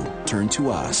in you, turn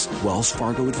to us, Wells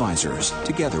Fargo Advisors.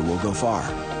 Together we'll go far.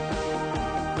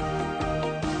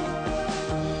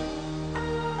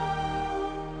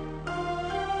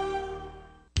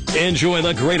 Enjoy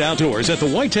the great outdoors at the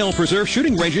Whitetail Preserve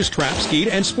Shooting Range's Trap, Skeet,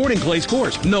 and Sporting Clays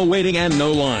course. No waiting and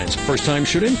no lines. First time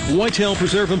shooting? Whitetail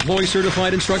Preserve employs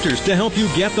certified instructors to help you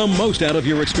get the most out of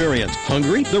your experience.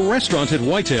 Hungry? The restaurant at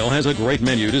Whitetail has a great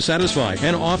menu to satisfy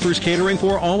and offers catering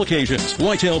for all occasions.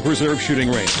 Whitetail Preserve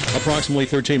Shooting Range, approximately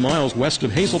 13 miles west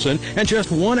of Hazelton and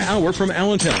just 1 hour from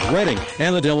Allentown, Reading,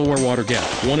 and the Delaware Water Gap.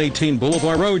 118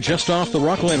 Boulevard Road, just off the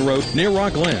Rockland Road near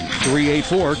Rockland.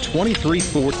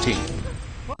 384-2314.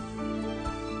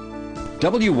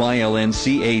 WYLN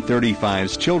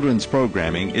CA35's children's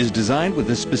programming is designed with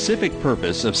the specific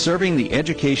purpose of serving the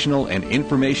educational and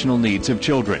informational needs of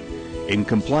children. In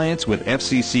compliance with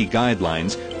FCC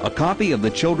guidelines, a copy of the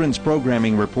children's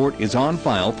programming report is on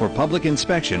file for public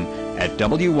inspection at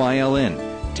WYLN,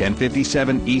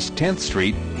 1057 East 10th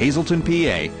Street, Hazelton,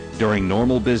 PA, during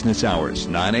normal business hours,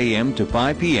 9 a.m. to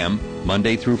 5 p.m.,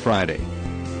 Monday through Friday.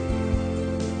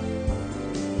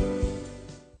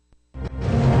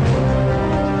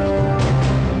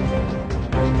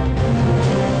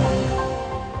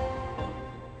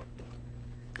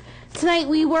 Tonight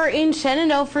we were in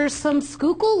Shenandoah for some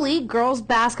Schuylkill League girls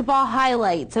basketball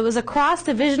highlights. It was a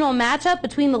cross-divisional matchup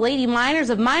between the Lady Miners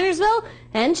of Minersville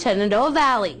and Shenandoah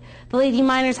Valley. The Lady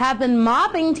Miners have been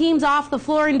mopping teams off the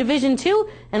floor in Division II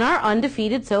and are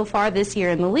undefeated so far this year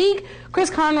in the league.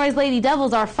 Chris Conroy's Lady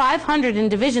Devils are 500 in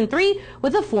Division III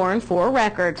with a 4-4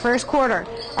 record. First quarter,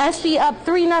 SB up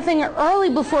 3-0 early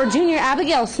before junior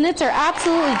Abigail Snitzer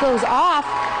absolutely goes off.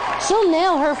 She'll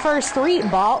nail her first 3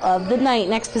 ball of the night.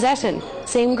 Next possession,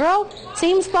 same girl,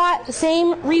 same spot,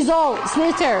 same result.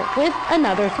 Snitzer with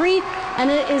another 3, and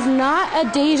it is not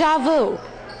a deja vu.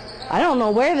 I don't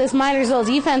know where this Minersville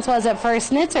defense was at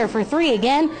first. Snitzer for 3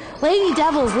 again. Lady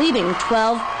Devils leading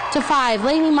 12-5.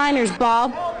 Lady Miners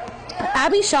ball.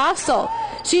 Abby Schofsel.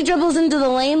 She dribbles into the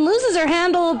lane, loses her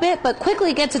handle a bit, but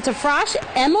quickly gets it to Frosch.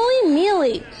 Emily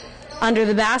Mealy. Under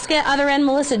the basket, other end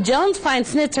Melissa Jones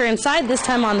finds Snitzer inside, this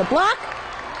time on the block.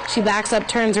 She backs up,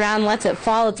 turns around, lets it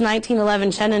fall. It's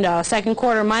 19-11 Shenandoah. Second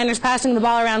quarter, Miners passing the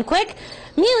ball around quick.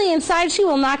 Mealy inside, she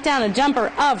will knock down a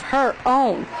jumper of her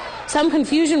own. Some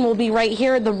confusion will be right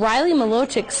here. The Riley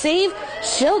Milochik save.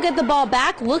 She'll get the ball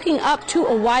back, looking up to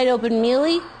a wide open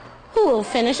Mealy, who will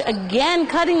finish again,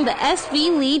 cutting the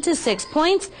SV lead to 6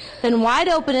 points. Then wide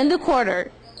open in the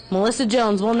quarter, Melissa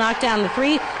Jones will knock down the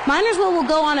 3. Minersville will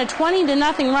go on a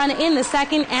 20-0 run in the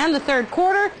second and the third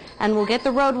quarter, and will get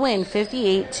the road win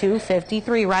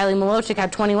 58-53. Riley Milochik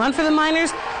had 21 for the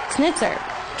Miners. Snitzer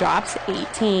drops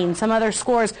 18. Some other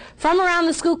scores from around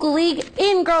the Schuylkill League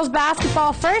in girls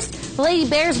basketball. First, the Lady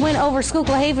Bears win over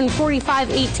Schuylkill Haven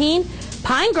 45-18.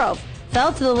 Pine Grove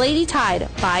fell to the Lady Tide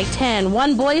by 10.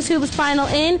 One boys hoops final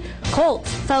in.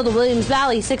 Colts fell to Williams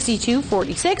Valley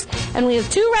 62-46. And we have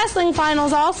 2 wrestling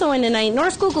finals also in tonight.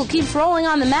 North Schuylkill keeps rolling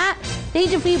on the mat. They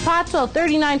defeat Pottsville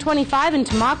 39-25, and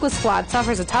Tamaqua squad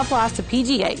suffers a tough loss to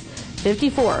PGA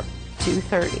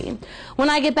 54-30. When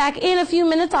I get back in a few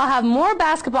minutes, I'll have more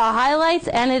basketball highlights,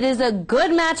 and it is a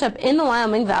good matchup in the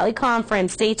Wyoming Valley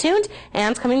Conference. Stay tuned.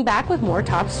 Anne's coming back with more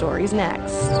top stories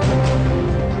next.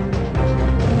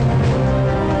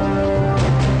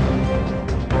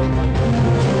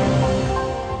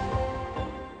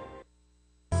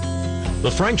 The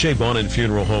Frank J. Bonin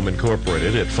Funeral Home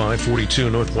Incorporated at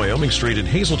 542 North Wyoming Street in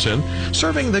Hazelton,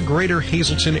 serving the greater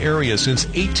Hazelton area since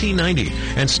 1890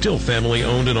 and still family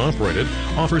owned and operated,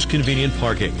 offers convenient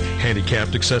parking,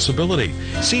 handicapped accessibility,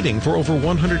 seating for over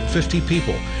 150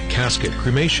 people, casket,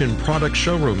 cremation product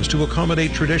showrooms to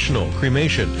accommodate traditional,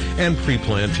 cremation, and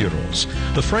pre-planned funerals.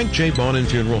 The Frank J. Bonin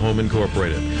Funeral Home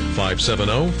Incorporated,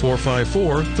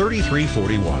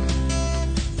 570-454-3341.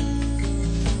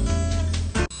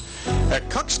 At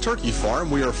Cuck's Turkey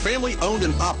Farm, we are family owned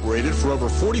and operated for over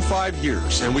 45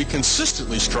 years, and we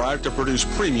consistently strive to produce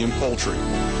premium poultry.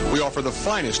 We offer the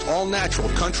finest all-natural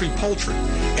country poultry,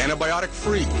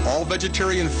 antibiotic-free,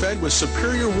 all-vegetarian fed with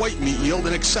superior white meat yield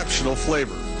and exceptional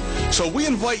flavor. So we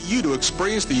invite you to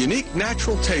experience the unique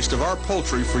natural taste of our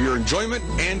poultry for your enjoyment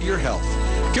and your health.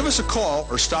 Give us a call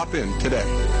or stop in today.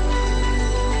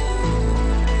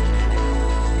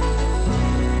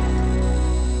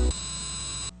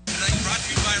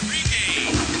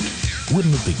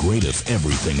 Wouldn't it be great if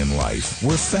everything in life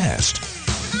were fast?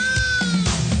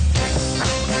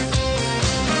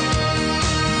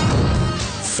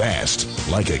 Fast,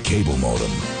 like a cable modem.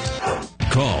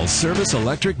 Call Service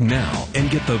Electric now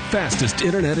and get the fastest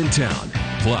internet in town.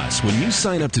 Plus, when you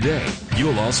sign up today,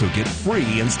 you'll also get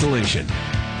free installation.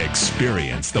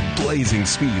 Experience the blazing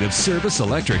speed of Service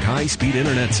Electric high-speed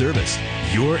internet service.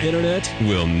 Your internet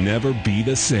will never be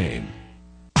the same.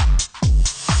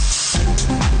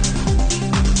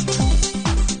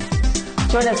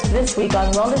 Join us this week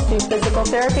on Wellness Through Physical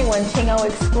Therapy when Chingo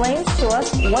explains to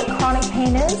us what chronic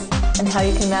pain is and how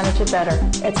you can manage it better.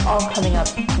 It's all coming up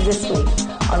this week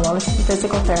on Wellness Through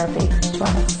Physical Therapy. Join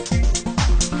us.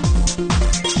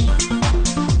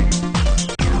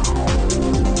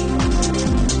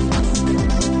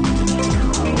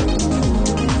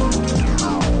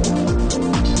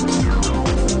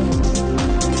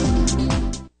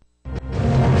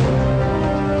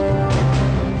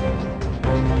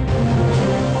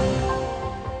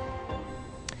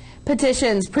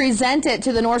 Petitions presented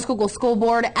to the North Schuylkill School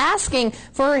Board asking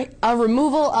for a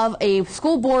removal of a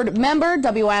school board member.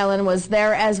 WILN was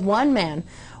there as one man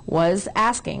was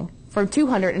asking for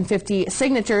 250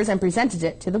 signatures and presented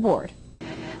it to the board.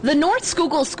 The North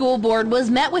Schuylkill School Board was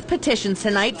met with petitions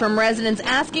tonight from residents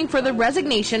asking for the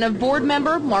resignation of board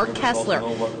member Mark Kessler.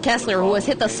 Kessler, who has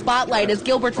hit the spotlight as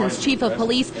Gilberton's chief of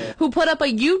police, who put up a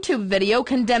YouTube video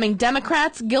condemning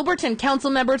Democrats, Gilberton council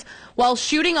members, while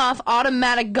shooting off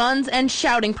automatic guns and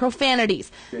shouting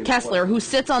profanities. Kessler, who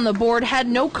sits on the board, had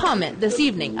no comment this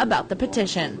evening about the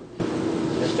petition.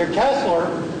 Mr. Kessler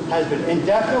has been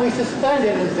indefinitely suspended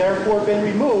and has therefore been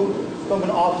removed from an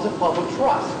office of public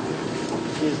trust.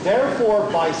 He is therefore,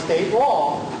 by state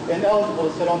law, ineligible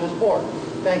to sit on this board.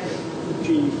 Thank you. The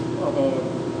chief of a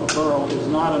borough is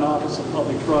not an office of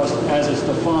public trust as it's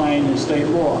defined in state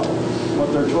law.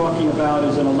 What they're talking about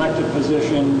is an elected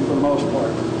position for the most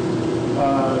part.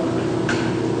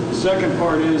 The second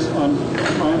part is,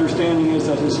 my understanding is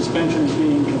that his suspension is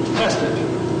being contested,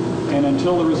 and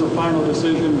until there is a final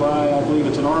decision by, I believe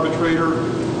it's an arbitrator,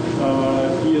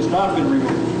 he has not been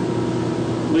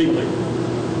removed legally.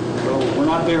 So we're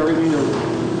not there in either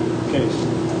case.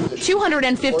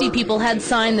 250 people had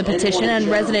signed the petition, and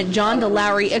resident John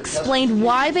DeLowry explained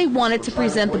why they wanted to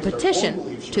present the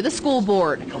petition to the school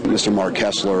board. Mr. Mark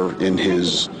Kessler, in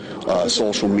his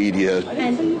social media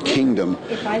kingdom,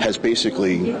 has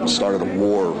basically started a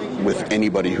war with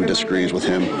anybody who disagrees with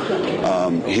him.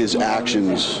 His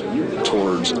actions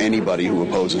towards anybody who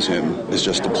opposes him is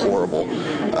just deplorable.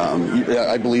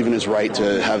 I believe in his right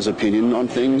to have his opinion on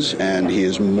things, and he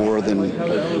is more than,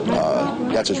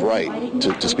 that's his right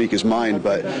to speak his mind,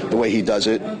 but the way he does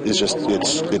it is just,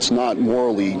 it's not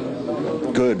morally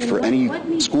good for any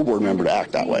school board member to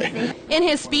act that way. In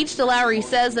his speech, DeLowry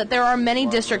says that there are many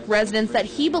district residents that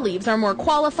he believes are more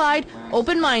qualified,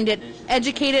 open-minded,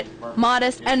 educated,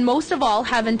 modest, and most of all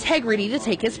have integrity to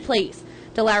take his place.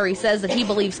 DeLowry says that he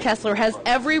believes Kessler has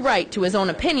every right to his own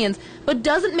opinions, but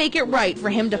doesn't make it right for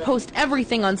him to post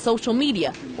everything on social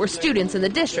media where students in the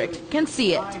district can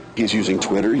see it. He's using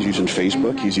Twitter, he's using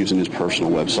Facebook, he's using his personal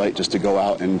website just to go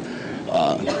out and,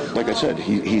 like I said,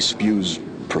 he spews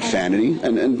profanity,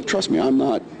 and trust me, I'm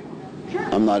not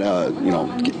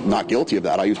not guilty of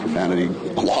that. I use profanity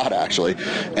a lot, actually,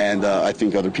 and I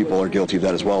think other people are guilty of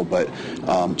that as well. But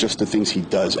just the things he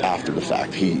does after the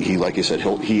fact, he like I said,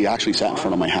 he actually sat in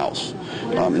front of my house,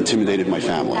 intimidated my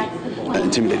family,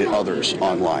 intimidated others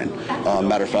online.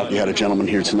 Matter of fact, we had a gentleman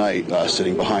here tonight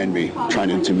sitting behind me, trying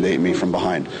to intimidate me from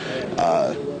behind.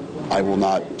 I will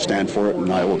not stand for it,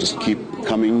 and I will just keep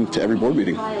coming to every board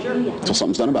meeting until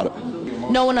something's done about it.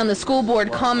 No one on the school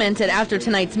board commented after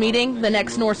tonight's meeting. The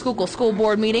next North Schuylkill School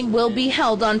Board meeting will be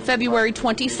held on February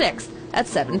 26th at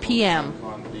 7 p.m.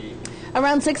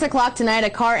 Around 6 o'clock tonight, a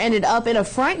car ended up in a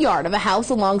front yard of a house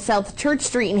along South Church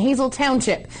Street in Hazel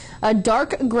Township. A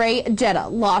dark gray Jetta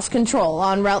lost control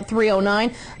on Route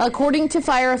 309. According to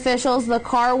fire officials, the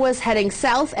car was heading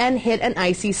south and hit an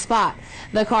icy spot.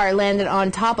 The car landed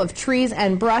on top of trees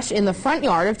and brush in the front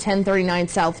yard of 1039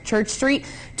 South Church Street.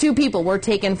 2 people were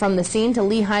taken from the scene to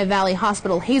Lehigh Valley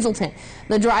Hospital, Hazleton.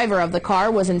 The driver of the car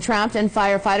was entrapped, and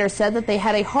firefighters said that they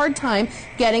had a hard time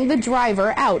getting the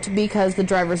driver out because the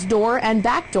driver's door and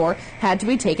back door had to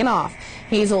be taken off.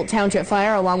 Hazel Township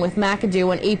Fire, along with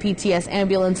McAdoo and APTS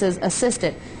ambulances,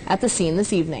 assisted at the scene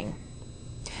this evening.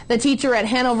 The teacher at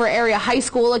Hanover Area High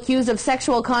School accused of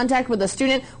sexual contact with a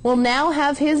student will now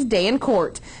have his day in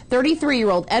court.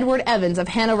 33-year-old Edward Evans of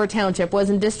Hanover Township was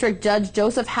in District Judge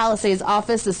Joseph Hallisay's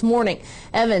office this morning.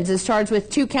 Evans is charged with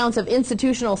 2 counts of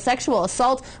institutional sexual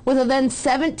assault with a then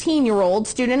 17-year-old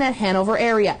student at Hanover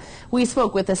Area. We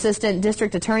spoke with Assistant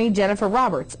District Attorney Jennifer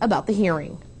Roberts about the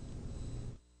hearing.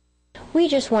 We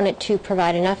just wanted to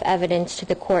provide enough evidence to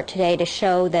the court today to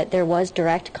show that there was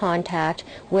direct contact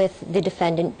with the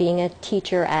defendant being a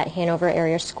teacher at Hanover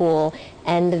Area School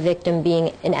and the victim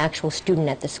being an actual student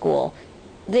at the school.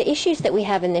 The issues that we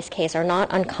have in this case are not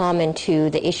uncommon to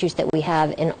the issues that we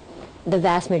have in the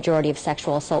vast majority of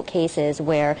sexual assault cases,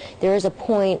 where there is a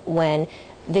point when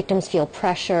victims feel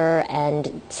pressure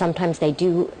and sometimes they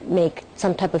do make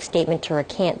some type of statement to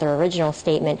recant their original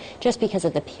statement just because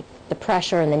of the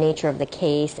pressure and the nature of the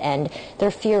case and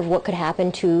their fear of what could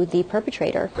happen to the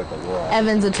perpetrator.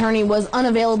 Evans' attorney was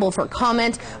unavailable for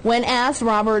comment. When asked,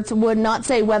 Roberts would not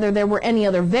say whether there were any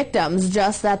other victims,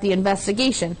 just that the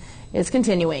investigation is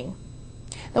continuing.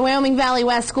 The Wyoming Valley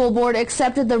West School Board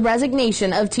accepted the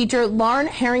resignation of teacher Lauren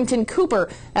Harrington Cooper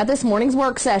at this morning's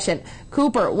work session.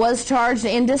 Cooper was charged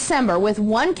in December with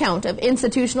 1 count of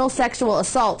institutional sexual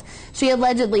assault. She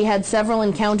allegedly had several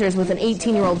encounters with an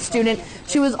 18-year-old student.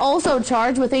 She was also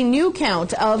charged with a new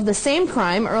count of the same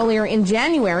crime earlier in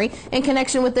January in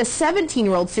connection with the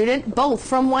 17-year-old student, both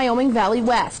from Wyoming Valley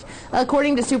West.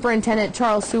 According to Superintendent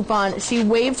Charles Supon, she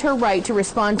waived her right to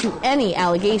respond to any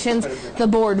allegations. The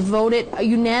board voted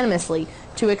unanimously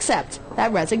to accept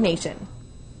that resignation.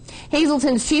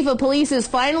 Hazleton's chief of police is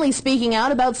finally speaking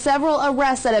out about several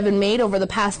arrests that have been made over the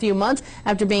past few months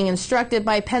after being instructed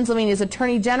by Pennsylvania's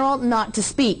Attorney General not to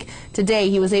speak. Today,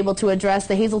 he was able to address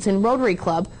the Hazleton Rotary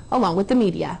Club along with the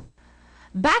media.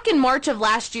 Back in March of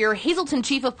last year, Hazleton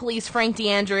Chief of Police Frank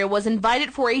D'Andrea was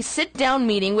invited for a sit-down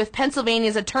meeting with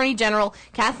Pennsylvania's Attorney General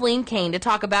Kathleen Kane to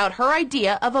talk about her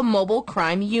idea of a mobile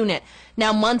crime unit.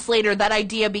 Now, months later, that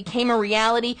idea became a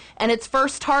reality, and its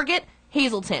first target,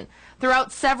 Hazleton.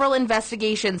 Throughout several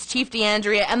investigations, Chief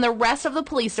D'Andrea and the rest of the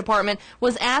police department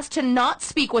was asked to not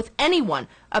speak with anyone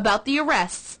about the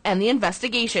arrests and the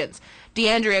investigations.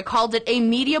 D'Andrea called it a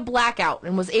media blackout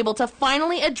and was able to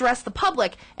finally address the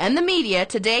public and the media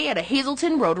today at a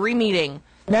Hazleton Rotary meeting.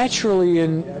 Naturally,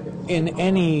 in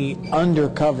any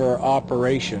undercover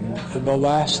operation, the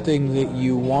last thing that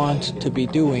you want to be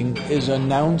doing is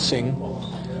announcing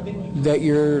that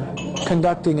you're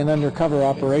conducting an undercover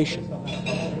operation.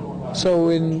 So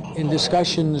in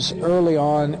discussions early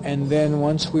on, and then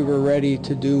once we were ready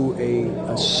to do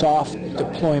a soft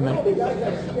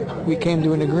deployment, we came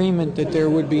to an agreement that there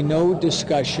would be no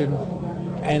discussion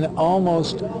and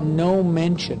almost no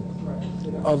mention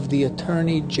of the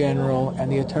Attorney General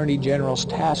and the Attorney General's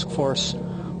task force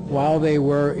while they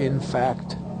were, in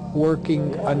fact,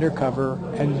 working undercover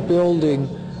and building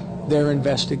their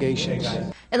investigations.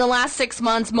 In the last 6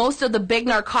 months, most of the big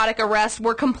narcotic arrests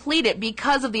were completed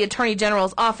because of the Attorney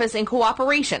General's office in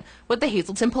cooperation with the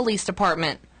Hazleton Police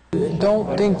Department.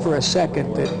 Don't think for a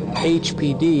second that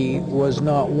HPD was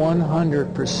not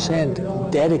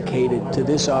 100% dedicated to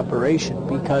this operation,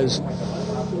 because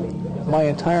my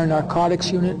entire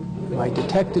narcotics unit, my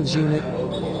detectives unit,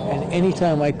 and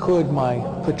anytime I could, my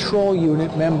patrol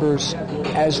unit members,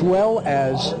 as well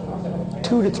as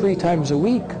 2 to 3 times a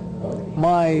week,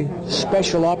 my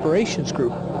Special Operations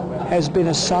Group has been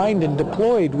assigned and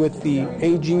deployed with the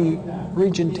AG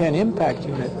Region 10 Impact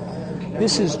Unit.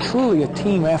 This is truly a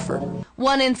team effort.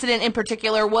 One incident in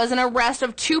particular was an arrest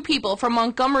of 2 people from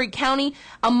Montgomery County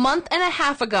a month and a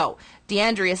half ago.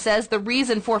 DeAndrea says the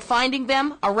reason for finding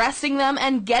them, arresting them,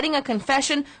 and getting a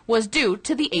confession was due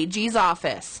to the AG's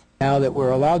office. Now that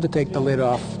we're allowed to take the lid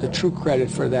off, the true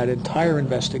credit for that entire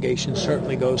investigation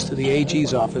certainly goes to the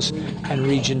AG's office and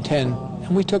Region 10.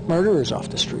 And we took murderers off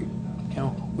the street. You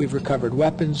know, we've recovered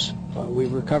weapons.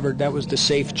 We've recovered, that was the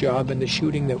safe job and the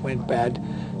shooting that went bad.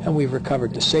 And we've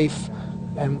recovered the safe.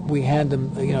 And we had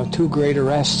them, 2 great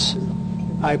arrests.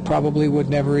 I probably would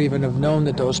never even have known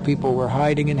that those people were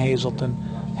hiding in Hazleton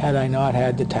had I not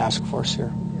had the task force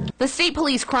here. The State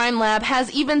Police Crime Lab has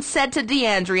even said to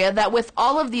DeAndrea that with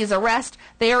all of these arrests,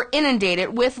 they are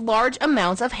inundated with large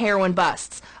amounts of heroin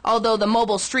busts. Although the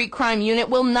Mobile Street Crime Unit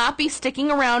will not be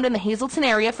sticking around in the Hazleton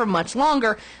area for much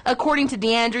longer, according to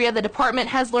DeAndrea, the department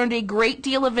has learned a great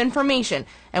deal of information,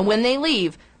 and when they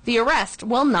leave, the arrest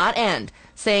will not end,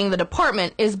 saying the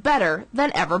department is better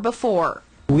than ever before.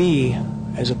 We,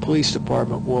 as a police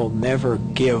department, will never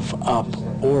give up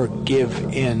or give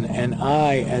in, and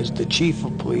I, as the chief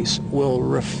of police, will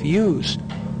refuse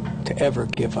to ever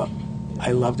give up.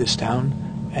 I love this town,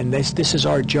 and this is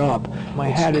our job. My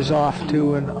hat is off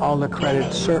to, and all the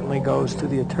credit certainly goes to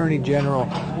the Attorney General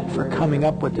for coming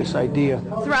up with this idea.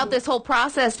 Throughout this whole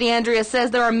process, DeAndrea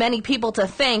says there are many people to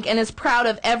thank and is proud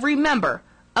of every member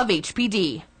of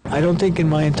HPD. I don't think in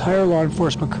my entire law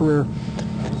enforcement career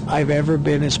I've ever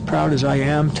been as proud as I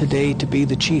am today to be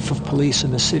the chief of police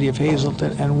in the city of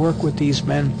Hazleton and work with these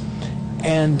men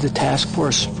and the task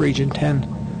force for Region 10.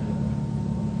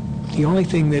 The only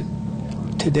thing that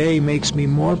today makes me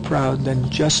more proud than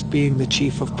just being the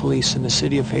chief of police in the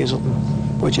city of Hazleton,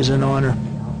 which is an honor,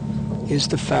 is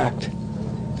the fact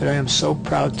that I am so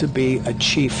proud to be a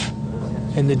chief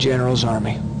in the General's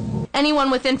Army.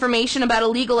 Anyone with information about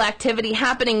illegal activity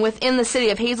happening within the city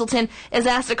of Hazleton is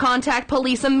asked to contact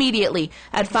police immediately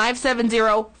at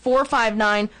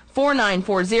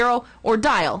 570-459-4940 or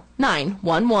dial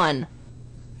 911.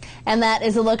 And that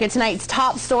is a look at tonight's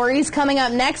top stories. Coming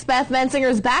up next, Beth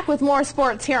Mensinger's back with more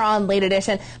sports here on Late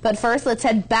Edition. But first, let's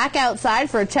head back outside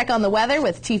for a check on the weather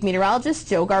with Chief Meteorologist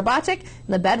Joe Garbacik in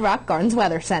the Bedrock Gardens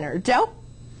Weather Center. Joe?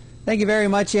 Thank you very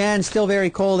much, Ann. Still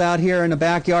very cold out here in the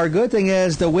backyard. Good thing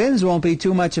is the winds won't be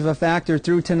too much of a factor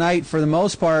through tonight. For the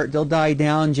most part, they'll die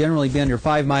down, generally be under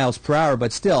 5 miles per hour,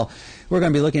 but still, we're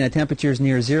going to be looking at temperatures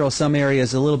near zero, some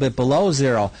areas a little bit below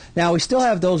zero. Now, we still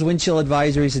have those wind chill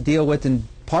advisories to deal with in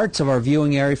parts of our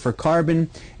viewing area for Carbon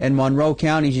and Monroe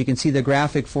counties. You can see the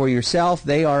graphic for yourself.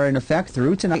 They are in effect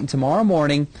through tonight and tomorrow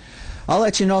morning. I'll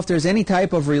let you know if there's any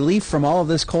type of relief from all of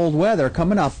this cold weather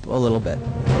coming up a little bit.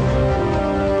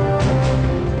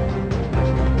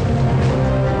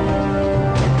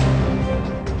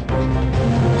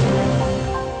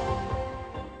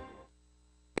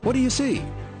 What do you see?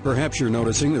 Perhaps you're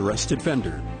noticing the rusted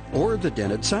fender or the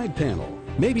dented side panel.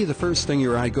 Maybe the first thing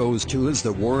your eye goes to is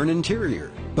the worn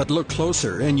interior. But look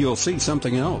closer and you'll see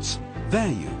something else.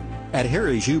 Value. At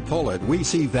Harry's You Pull It, we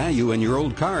see value in your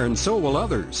old car and so will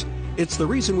others. It's the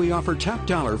reason we offer top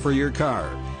dollar for your car.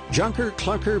 Junker,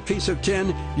 clunker, piece of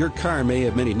tin, your car may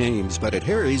have many names, but at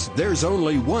Harry's, there's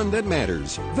only one that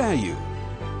matters. Value.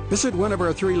 Visit one of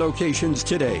our 3 locations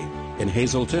today in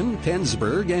Hazleton,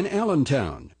 Pennsburg, and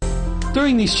Allentown.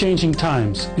 During these changing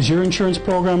times, is your insurance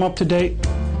program up to date?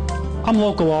 I'm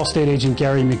local Allstate agent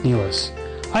Gary McNeilis.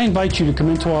 I invite you to come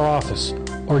into our office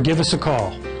or give us a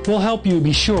call. We'll help you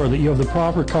be sure that you have the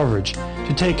proper coverage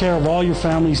to take care of all your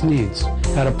family's needs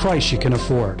at a price you can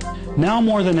afford. Now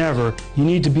more than ever, you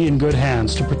need to be in good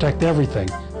hands to protect everything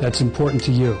that's important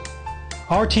to you.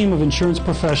 Our team of insurance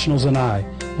professionals and I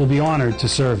will be honored to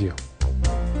serve you.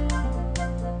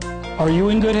 Are you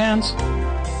in good hands?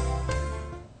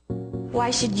 Why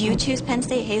should you choose Penn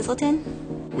State Hazleton?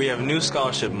 We have new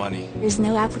scholarship money. There's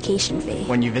no application fee.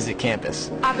 When you visit campus.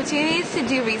 Opportunities to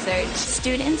do research.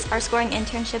 Students are scoring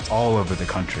internships all over the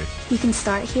country. You can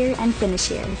start here and finish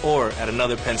here. Or at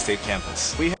another Penn State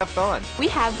campus. We have fun. We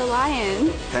have the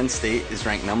Lion. Penn State is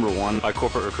ranked #1 by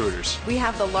corporate recruiters. We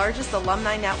have the largest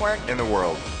alumni network in the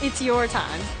world. It's your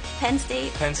time. Penn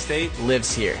State. Penn State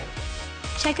lives here.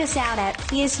 Check us out at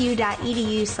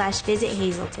psu.edu/visit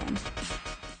Hazleton.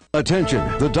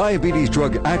 Attention, the diabetes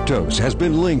drug Actos has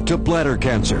been linked to bladder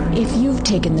cancer. If you've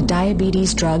taken the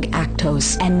diabetes drug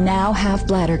Actos and now have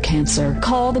bladder cancer,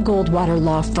 call the Goldwater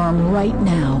Law Firm right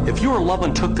now. If you or a loved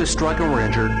one took this drug and were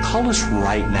injured, call us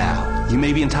right now. You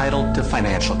may be entitled to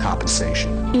financial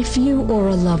compensation. If you or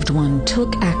a loved one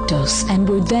took Actos and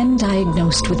were then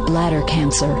diagnosed with bladder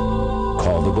cancer,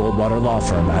 call the Goldwater Law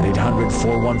Firm at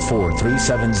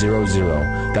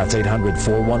 800-414-3700. That's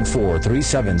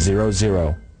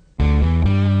 800-414-3700.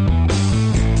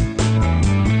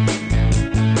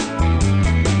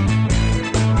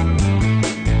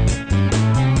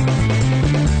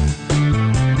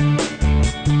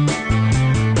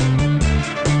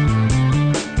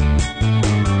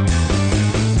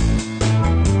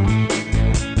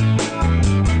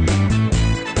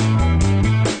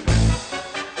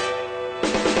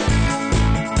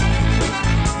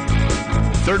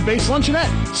 Third Base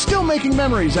Luncheonette, still making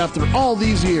memories after all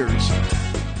these years.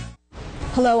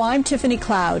 Hello, I'm Tiffany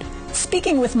Cloud.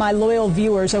 Speaking with my loyal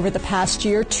viewers over the past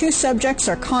year, two subjects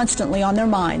are constantly on their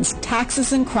minds: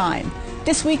 taxes and crime.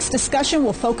 This week's discussion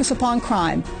will focus upon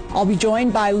crime. I'll be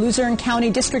joined by Luzerne County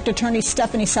District Attorney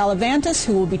Stephanie Salavantis,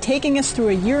 who will be taking us through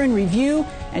a year in review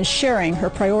and sharing her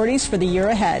priorities for the year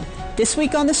ahead. This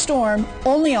week on The Storm,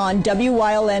 only on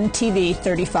WYLN TV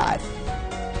 35.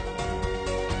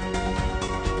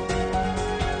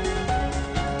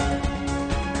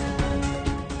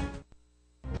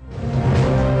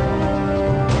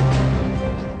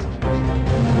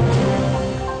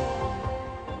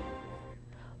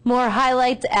 More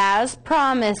highlights as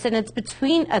promised, and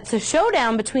it's a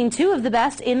showdown between two of the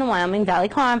best in the Wyoming Valley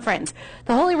Conference.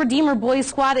 The Holy Redeemer boys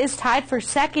squad is tied for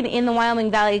second in the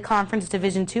Wyoming Valley Conference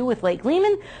Division II with Lake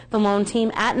Lehman. The lone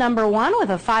team at number one with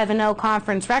a 5-0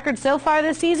 conference record so far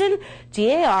this season,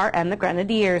 GAR and the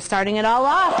Grenadiers. Starting it all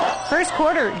off, first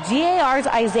quarter, GAR's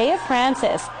Isaiah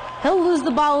Francis. He'll lose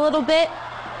the ball a little bit,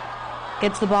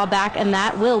 gets the ball back, and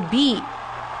that will be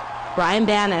Brian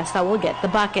Bannis that will get the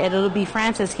bucket. It'll be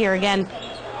Francis here again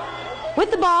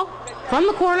with the ball from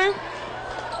the corner.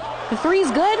 The three's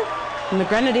good, and the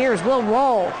Grenadiers will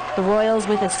roll the Royals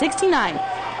with a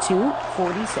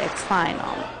 69-46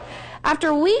 final.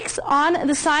 After weeks on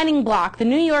the signing block, the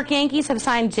New York Yankees have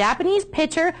signed Japanese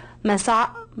pitcher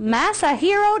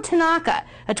Masahiro Tanaka,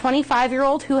 a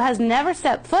 25-year-old who has never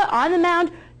stepped foot on the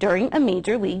mound during a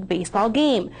Major League Baseball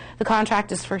game. The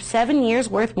contract is for 7 years,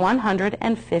 worth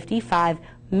 $155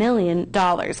 million.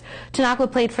 Tanaka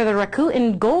played for the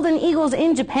Rakuten Golden Eagles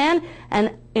in Japan,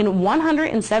 and in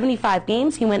 175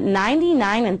 games, he went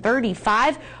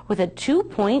 99-35 with a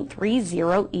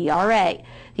 2.30 ERA.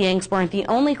 The Yanks weren't the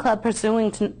only club pursuing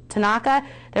Tanaka.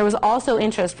 There was also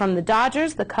interest from the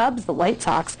Dodgers, the Cubs, the White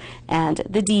Sox, and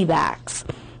the D-backs.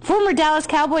 Former Dallas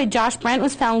Cowboy Josh Brent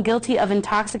was found guilty of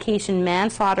intoxication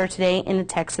manslaughter today in a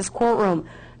Texas courtroom.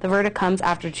 The verdict comes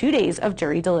after 2 days of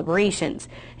jury deliberations.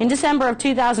 In December of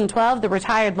 2012, the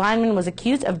retired lineman was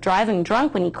accused of driving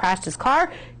drunk when he crashed his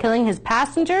car, killing his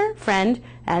passenger, friend,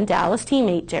 and Dallas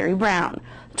teammate Jerry Brown.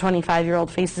 The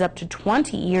 25-year-old faces up to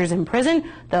 20 years in prison,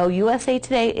 though USA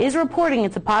Today is reporting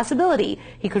it's a possibility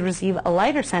he could receive a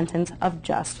lighter sentence of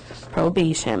just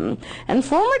probation. And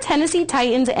former Tennessee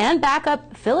Titans and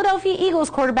backup Philadelphia Eagles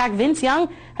quarterback Vince Young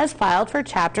has filed for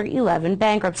Chapter 11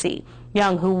 bankruptcy.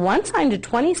 Young, who once signed a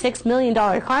 $26 million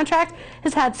contract,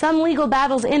 has had some legal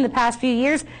battles in the past few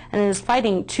years and is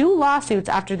fighting 2 lawsuits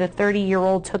after the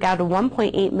 30-year-old took out a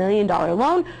 $1.8 million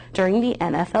loan during the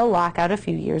NFL lockout a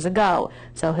few years ago.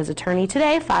 So his attorney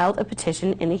today filed a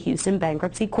petition in a Houston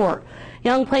bankruptcy court.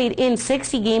 Young played in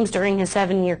 60 games during his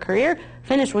 7-year career,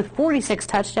 finished with 46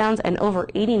 touchdowns and over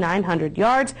 8,900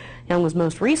 yards. Young was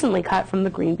most recently cut from the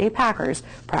Green Bay Packers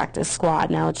practice squad.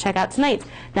 Now let's check out tonight's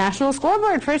National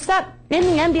Scoreboard. First up, in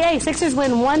the NBA, Sixers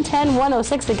win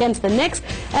 110-106 against the Knicks.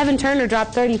 Evan Turner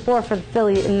dropped 34 for the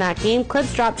Philly in that game.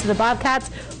 Clips dropped to the Bobcats.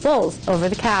 Bulls over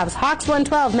the Cavs. Hawks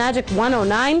 112, Magic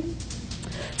 109.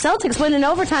 Celtics win in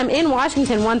overtime in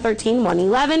Washington,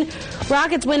 113-111.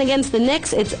 Rockets win against the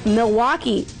Knicks. It's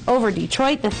Milwaukee over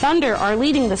Detroit. The Thunder are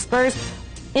leading the Spurs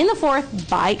in the fourth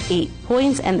by 8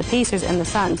 points, and the Pacers and the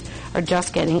Suns are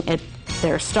just getting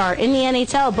their start. In the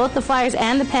NHL, both the Flyers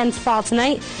and the Pens fall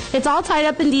tonight. It's all tied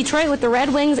up in Detroit with the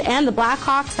Red Wings and the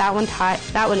Blackhawks. That one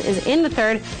is in the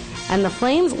third, and the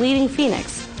Flames leading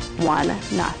Phoenix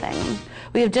 1-0.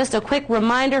 We have just a quick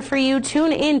reminder for you.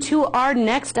 Tune in to our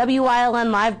next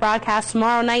WYLN live broadcast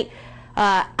tomorrow night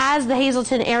as the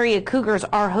Hazleton area Cougars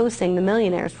are hosting the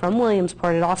Millionaires from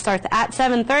Williamsport. It all starts at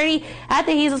 7:30 at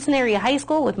the Hazleton Area High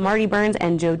School with Marty Burns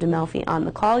and Joe DeMelfi on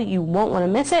the call. You won't want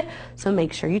to miss it, so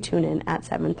make sure you tune in at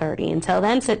 7:30. Until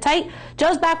then, sit tight.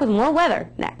 Joe's back with more weather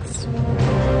next.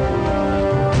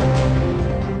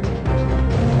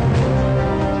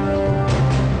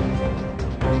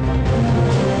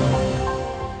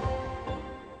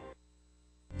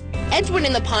 Edgewood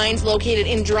in the Pines, located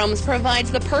in Drums,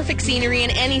 provides the perfect scenery in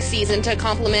any season to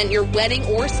complement your wedding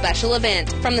or special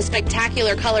event. From the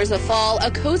spectacular colors of fall,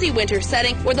 a cozy winter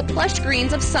setting, or the plush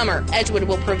greens of summer, Edgewood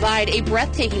will provide a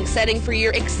breathtaking setting for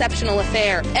your exceptional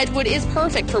affair. Edgewood is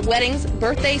perfect for weddings,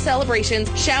 birthday celebrations,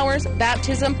 showers,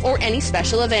 baptism, or any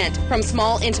special event. From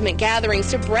small intimate gatherings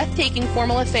to breathtaking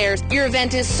formal affairs, your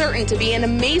event is certain to be an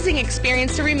amazing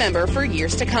experience to remember for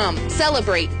years to come.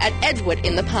 Celebrate at Edgewood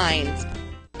in the Pines.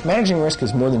 Managing risk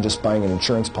is more than just buying an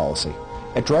insurance policy.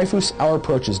 At Dreyfus, our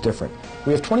approach is different.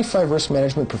 We have 25 risk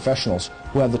management professionals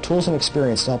who have the tools and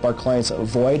experience to help our clients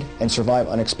avoid and survive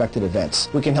unexpected events.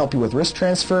 We can help you with risk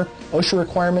transfer, OSHA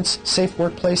requirements, safe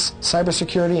workplace,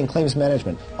 cybersecurity, and claims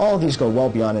management. All of these go well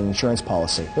beyond an insurance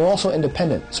policy. We're also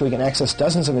independent, so we can access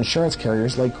dozens of insurance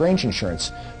carriers like Grange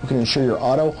Insurance, who can insure your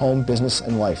auto, home, business,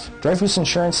 and life. Dreyfus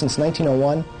Insurance since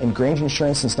 1901 and Grange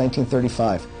Insurance since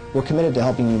 1935. We're committed to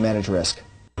helping you manage risk.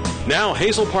 Now,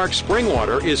 Hazel Park Spring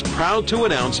Water is proud to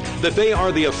announce that they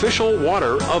are the official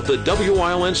water of the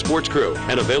WILN Sports Crew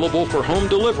and available for home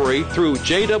delivery through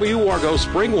J.W. Wargo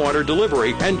Spring Water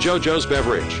Delivery and JoJo's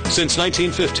Beverage. Since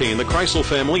 1915, the Kreisel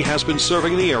family has been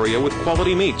serving the area with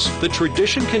quality meats. The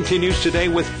tradition continues today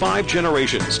with 5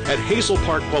 generations at Hazel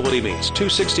Park Quality Meats,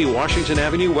 260 Washington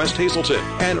Avenue, West Hazelton,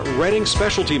 and Redding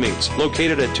Specialty Meats,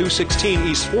 located at 216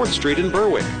 East 4th Street in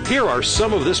Berwick. Here are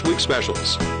some of this week's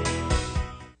specials.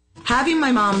 Having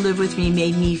my mom live with me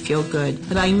made me feel good,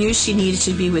 but I knew she needed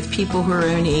to be with people her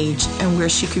own age and where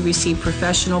she could receive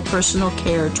professional personal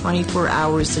care 24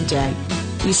 hours a day.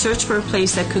 We searched for a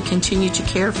place that could continue to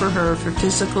care for her if her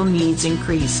physical needs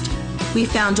increased. We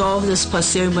found all of this plus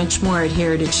so much more at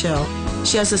Heritage Hill.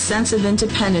 She has a sense of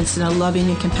independence in a loving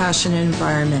and compassionate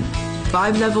environment.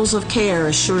 5 levels of care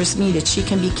assures me that she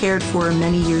can be cared for in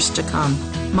many years to come.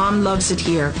 Mom loves it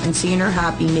here, and seeing her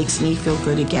happy makes me feel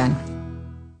good again.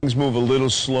 Things move a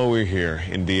little slower here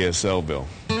in DSLville.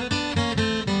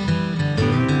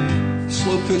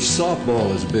 Slow pitch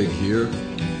softball is big here.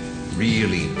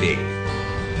 Really big.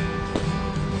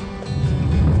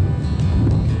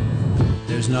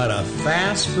 There's not a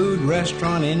fast food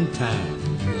restaurant in town.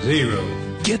 0.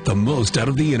 Get the most out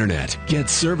of the internet. Get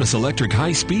Service Electric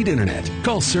high-speed internet.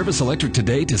 Call Service Electric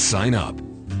today to sign up.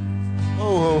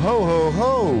 Ho, ho, ho, ho,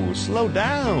 ho. Slow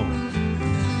down.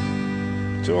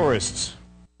 Tourists.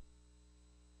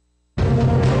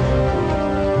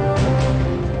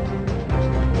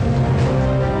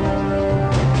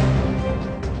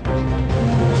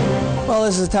 Well,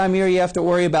 this is the time of year you have to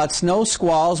worry about snow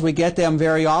squalls. We get them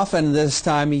very often this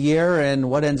time of year, and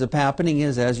what ends up happening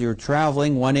is as you're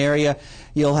traveling, one area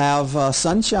you'll have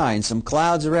sunshine, some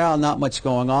clouds around, not much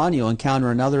going on. You'll encounter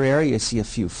another area, you see a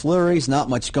few flurries, not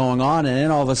much going on, and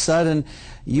then all of a sudden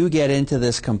you get into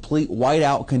this complete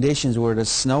whiteout conditions where the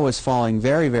snow is falling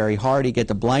very, very hard. You get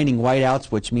the blinding whiteouts,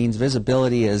 which means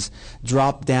visibility is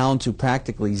dropped down to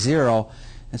practically 0.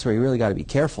 That's where you really got to be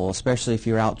careful, especially if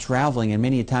you're out traveling. And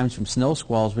many times from snow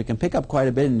squalls, we can pick up quite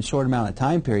a bit in a short amount of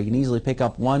time period. You can easily pick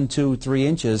up 1, 2, 3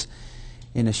 inches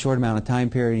in a short amount of time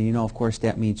period. And you know, of course,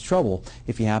 that means trouble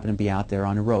if you happen to be out there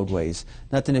on the roadways.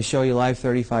 Nothing to show you live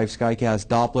 35 Skycast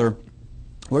Doppler.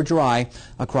 We're dry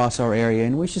across our area,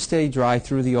 and we should stay dry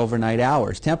through the overnight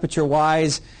hours.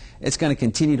 Temperature-wise, it's going to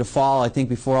continue to fall. I think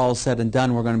before all is said and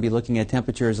done, we're going to be looking at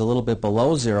temperatures a little bit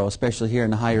below 0, especially here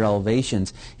in the higher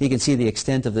elevations. You can see the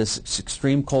extent of this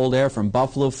extreme cold air from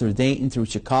Buffalo through Dayton through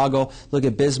Chicago. Look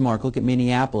at Bismarck. Look at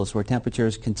Minneapolis, where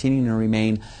temperatures continue to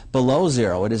remain below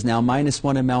 0. It is now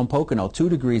 -1 in Mount Pocono, 2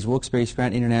 degrees, Wilkes-Barre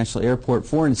Scranton International Airport,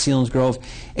 4 in Selinsgrove,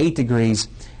 8 degrees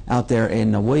out there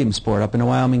in Williamsport. Up in the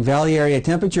Wyoming Valley area,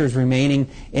 temperatures remaining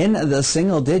in the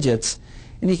single digits.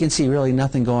 And you can see really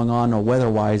nothing going on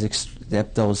weather-wise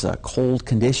except those cold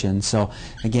conditions. So,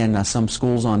 again, some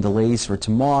schools on delays for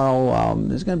tomorrow.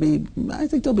 There's going to be, I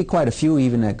think there'll be quite a few,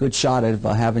 even a good shot at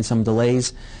having some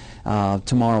delays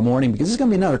tomorrow morning, because it's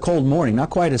going to be another cold morning. Not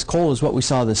quite as cold as what we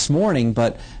saw this morning,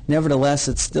 but nevertheless,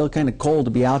 it's still kind of cold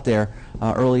to be out there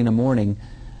early in the morning.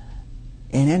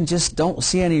 And then just don't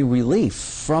see any relief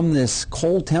from this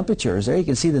cold temperatures. There you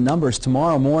can see the numbers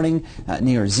tomorrow morning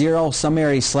near 0, some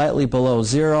areas slightly below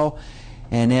 0,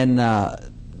 and then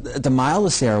the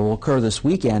mildest air will occur this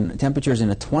weekend, temperatures in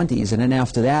the 20s, and then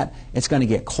after that it's going to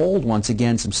get cold once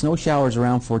again. Some snow showers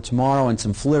around for tomorrow and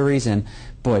some flurries, and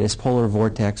boy, this polar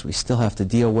vortex we still have to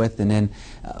deal with, and then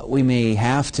we may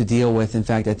have to deal with, in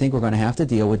fact I think we're going to have to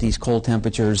deal with these cold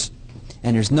temperatures,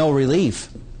 and there's no relief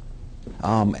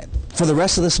for the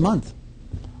rest of this month.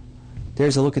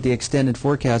 There's a look at the extended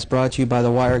forecast brought to you by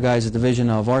the Wire Guys, a division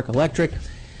of Arc Electric.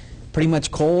 Pretty much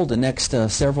cold the next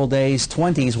several days.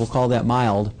 20s, we'll call that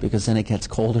mild, because then it gets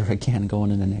colder again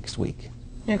going into next week.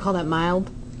 You're going to call that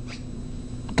mild?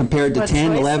 Compared to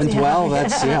 10, 11, 12,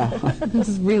 that's, yeah. This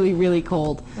is really, really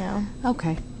cold. Yeah.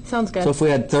 Okay, sounds good. So if we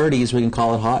had 30s, we can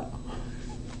call it hot?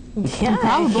 Yeah,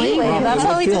 probably. That's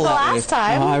what we did the last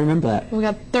time. I remember that. We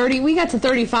got 30. We got to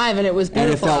 35, and it was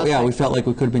beautiful. And it felt, we felt like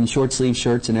we could have been short sleeve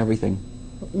shirts and everything.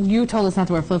 You told us not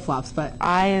to wear flip flops, but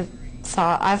I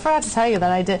forgot to tell you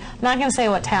that I did. I'm not going to say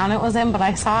what town it was in, but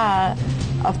I saw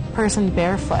a person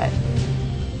barefoot.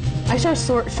 I saw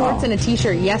shorts and a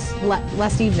T-shirt. Yes,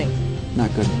 last evening.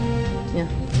 not good. Yeah.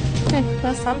 Okay.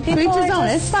 Well, some to each people his are own.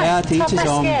 just It's fine. Yeah, to each his tougher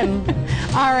own. skin.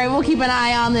 All right, we'll keep an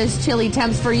eye on this chilly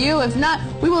temps for you. If not,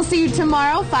 we will see you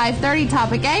tomorrow, 5:30,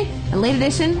 Topic A, and late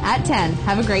edition at 10.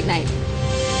 Have a great night.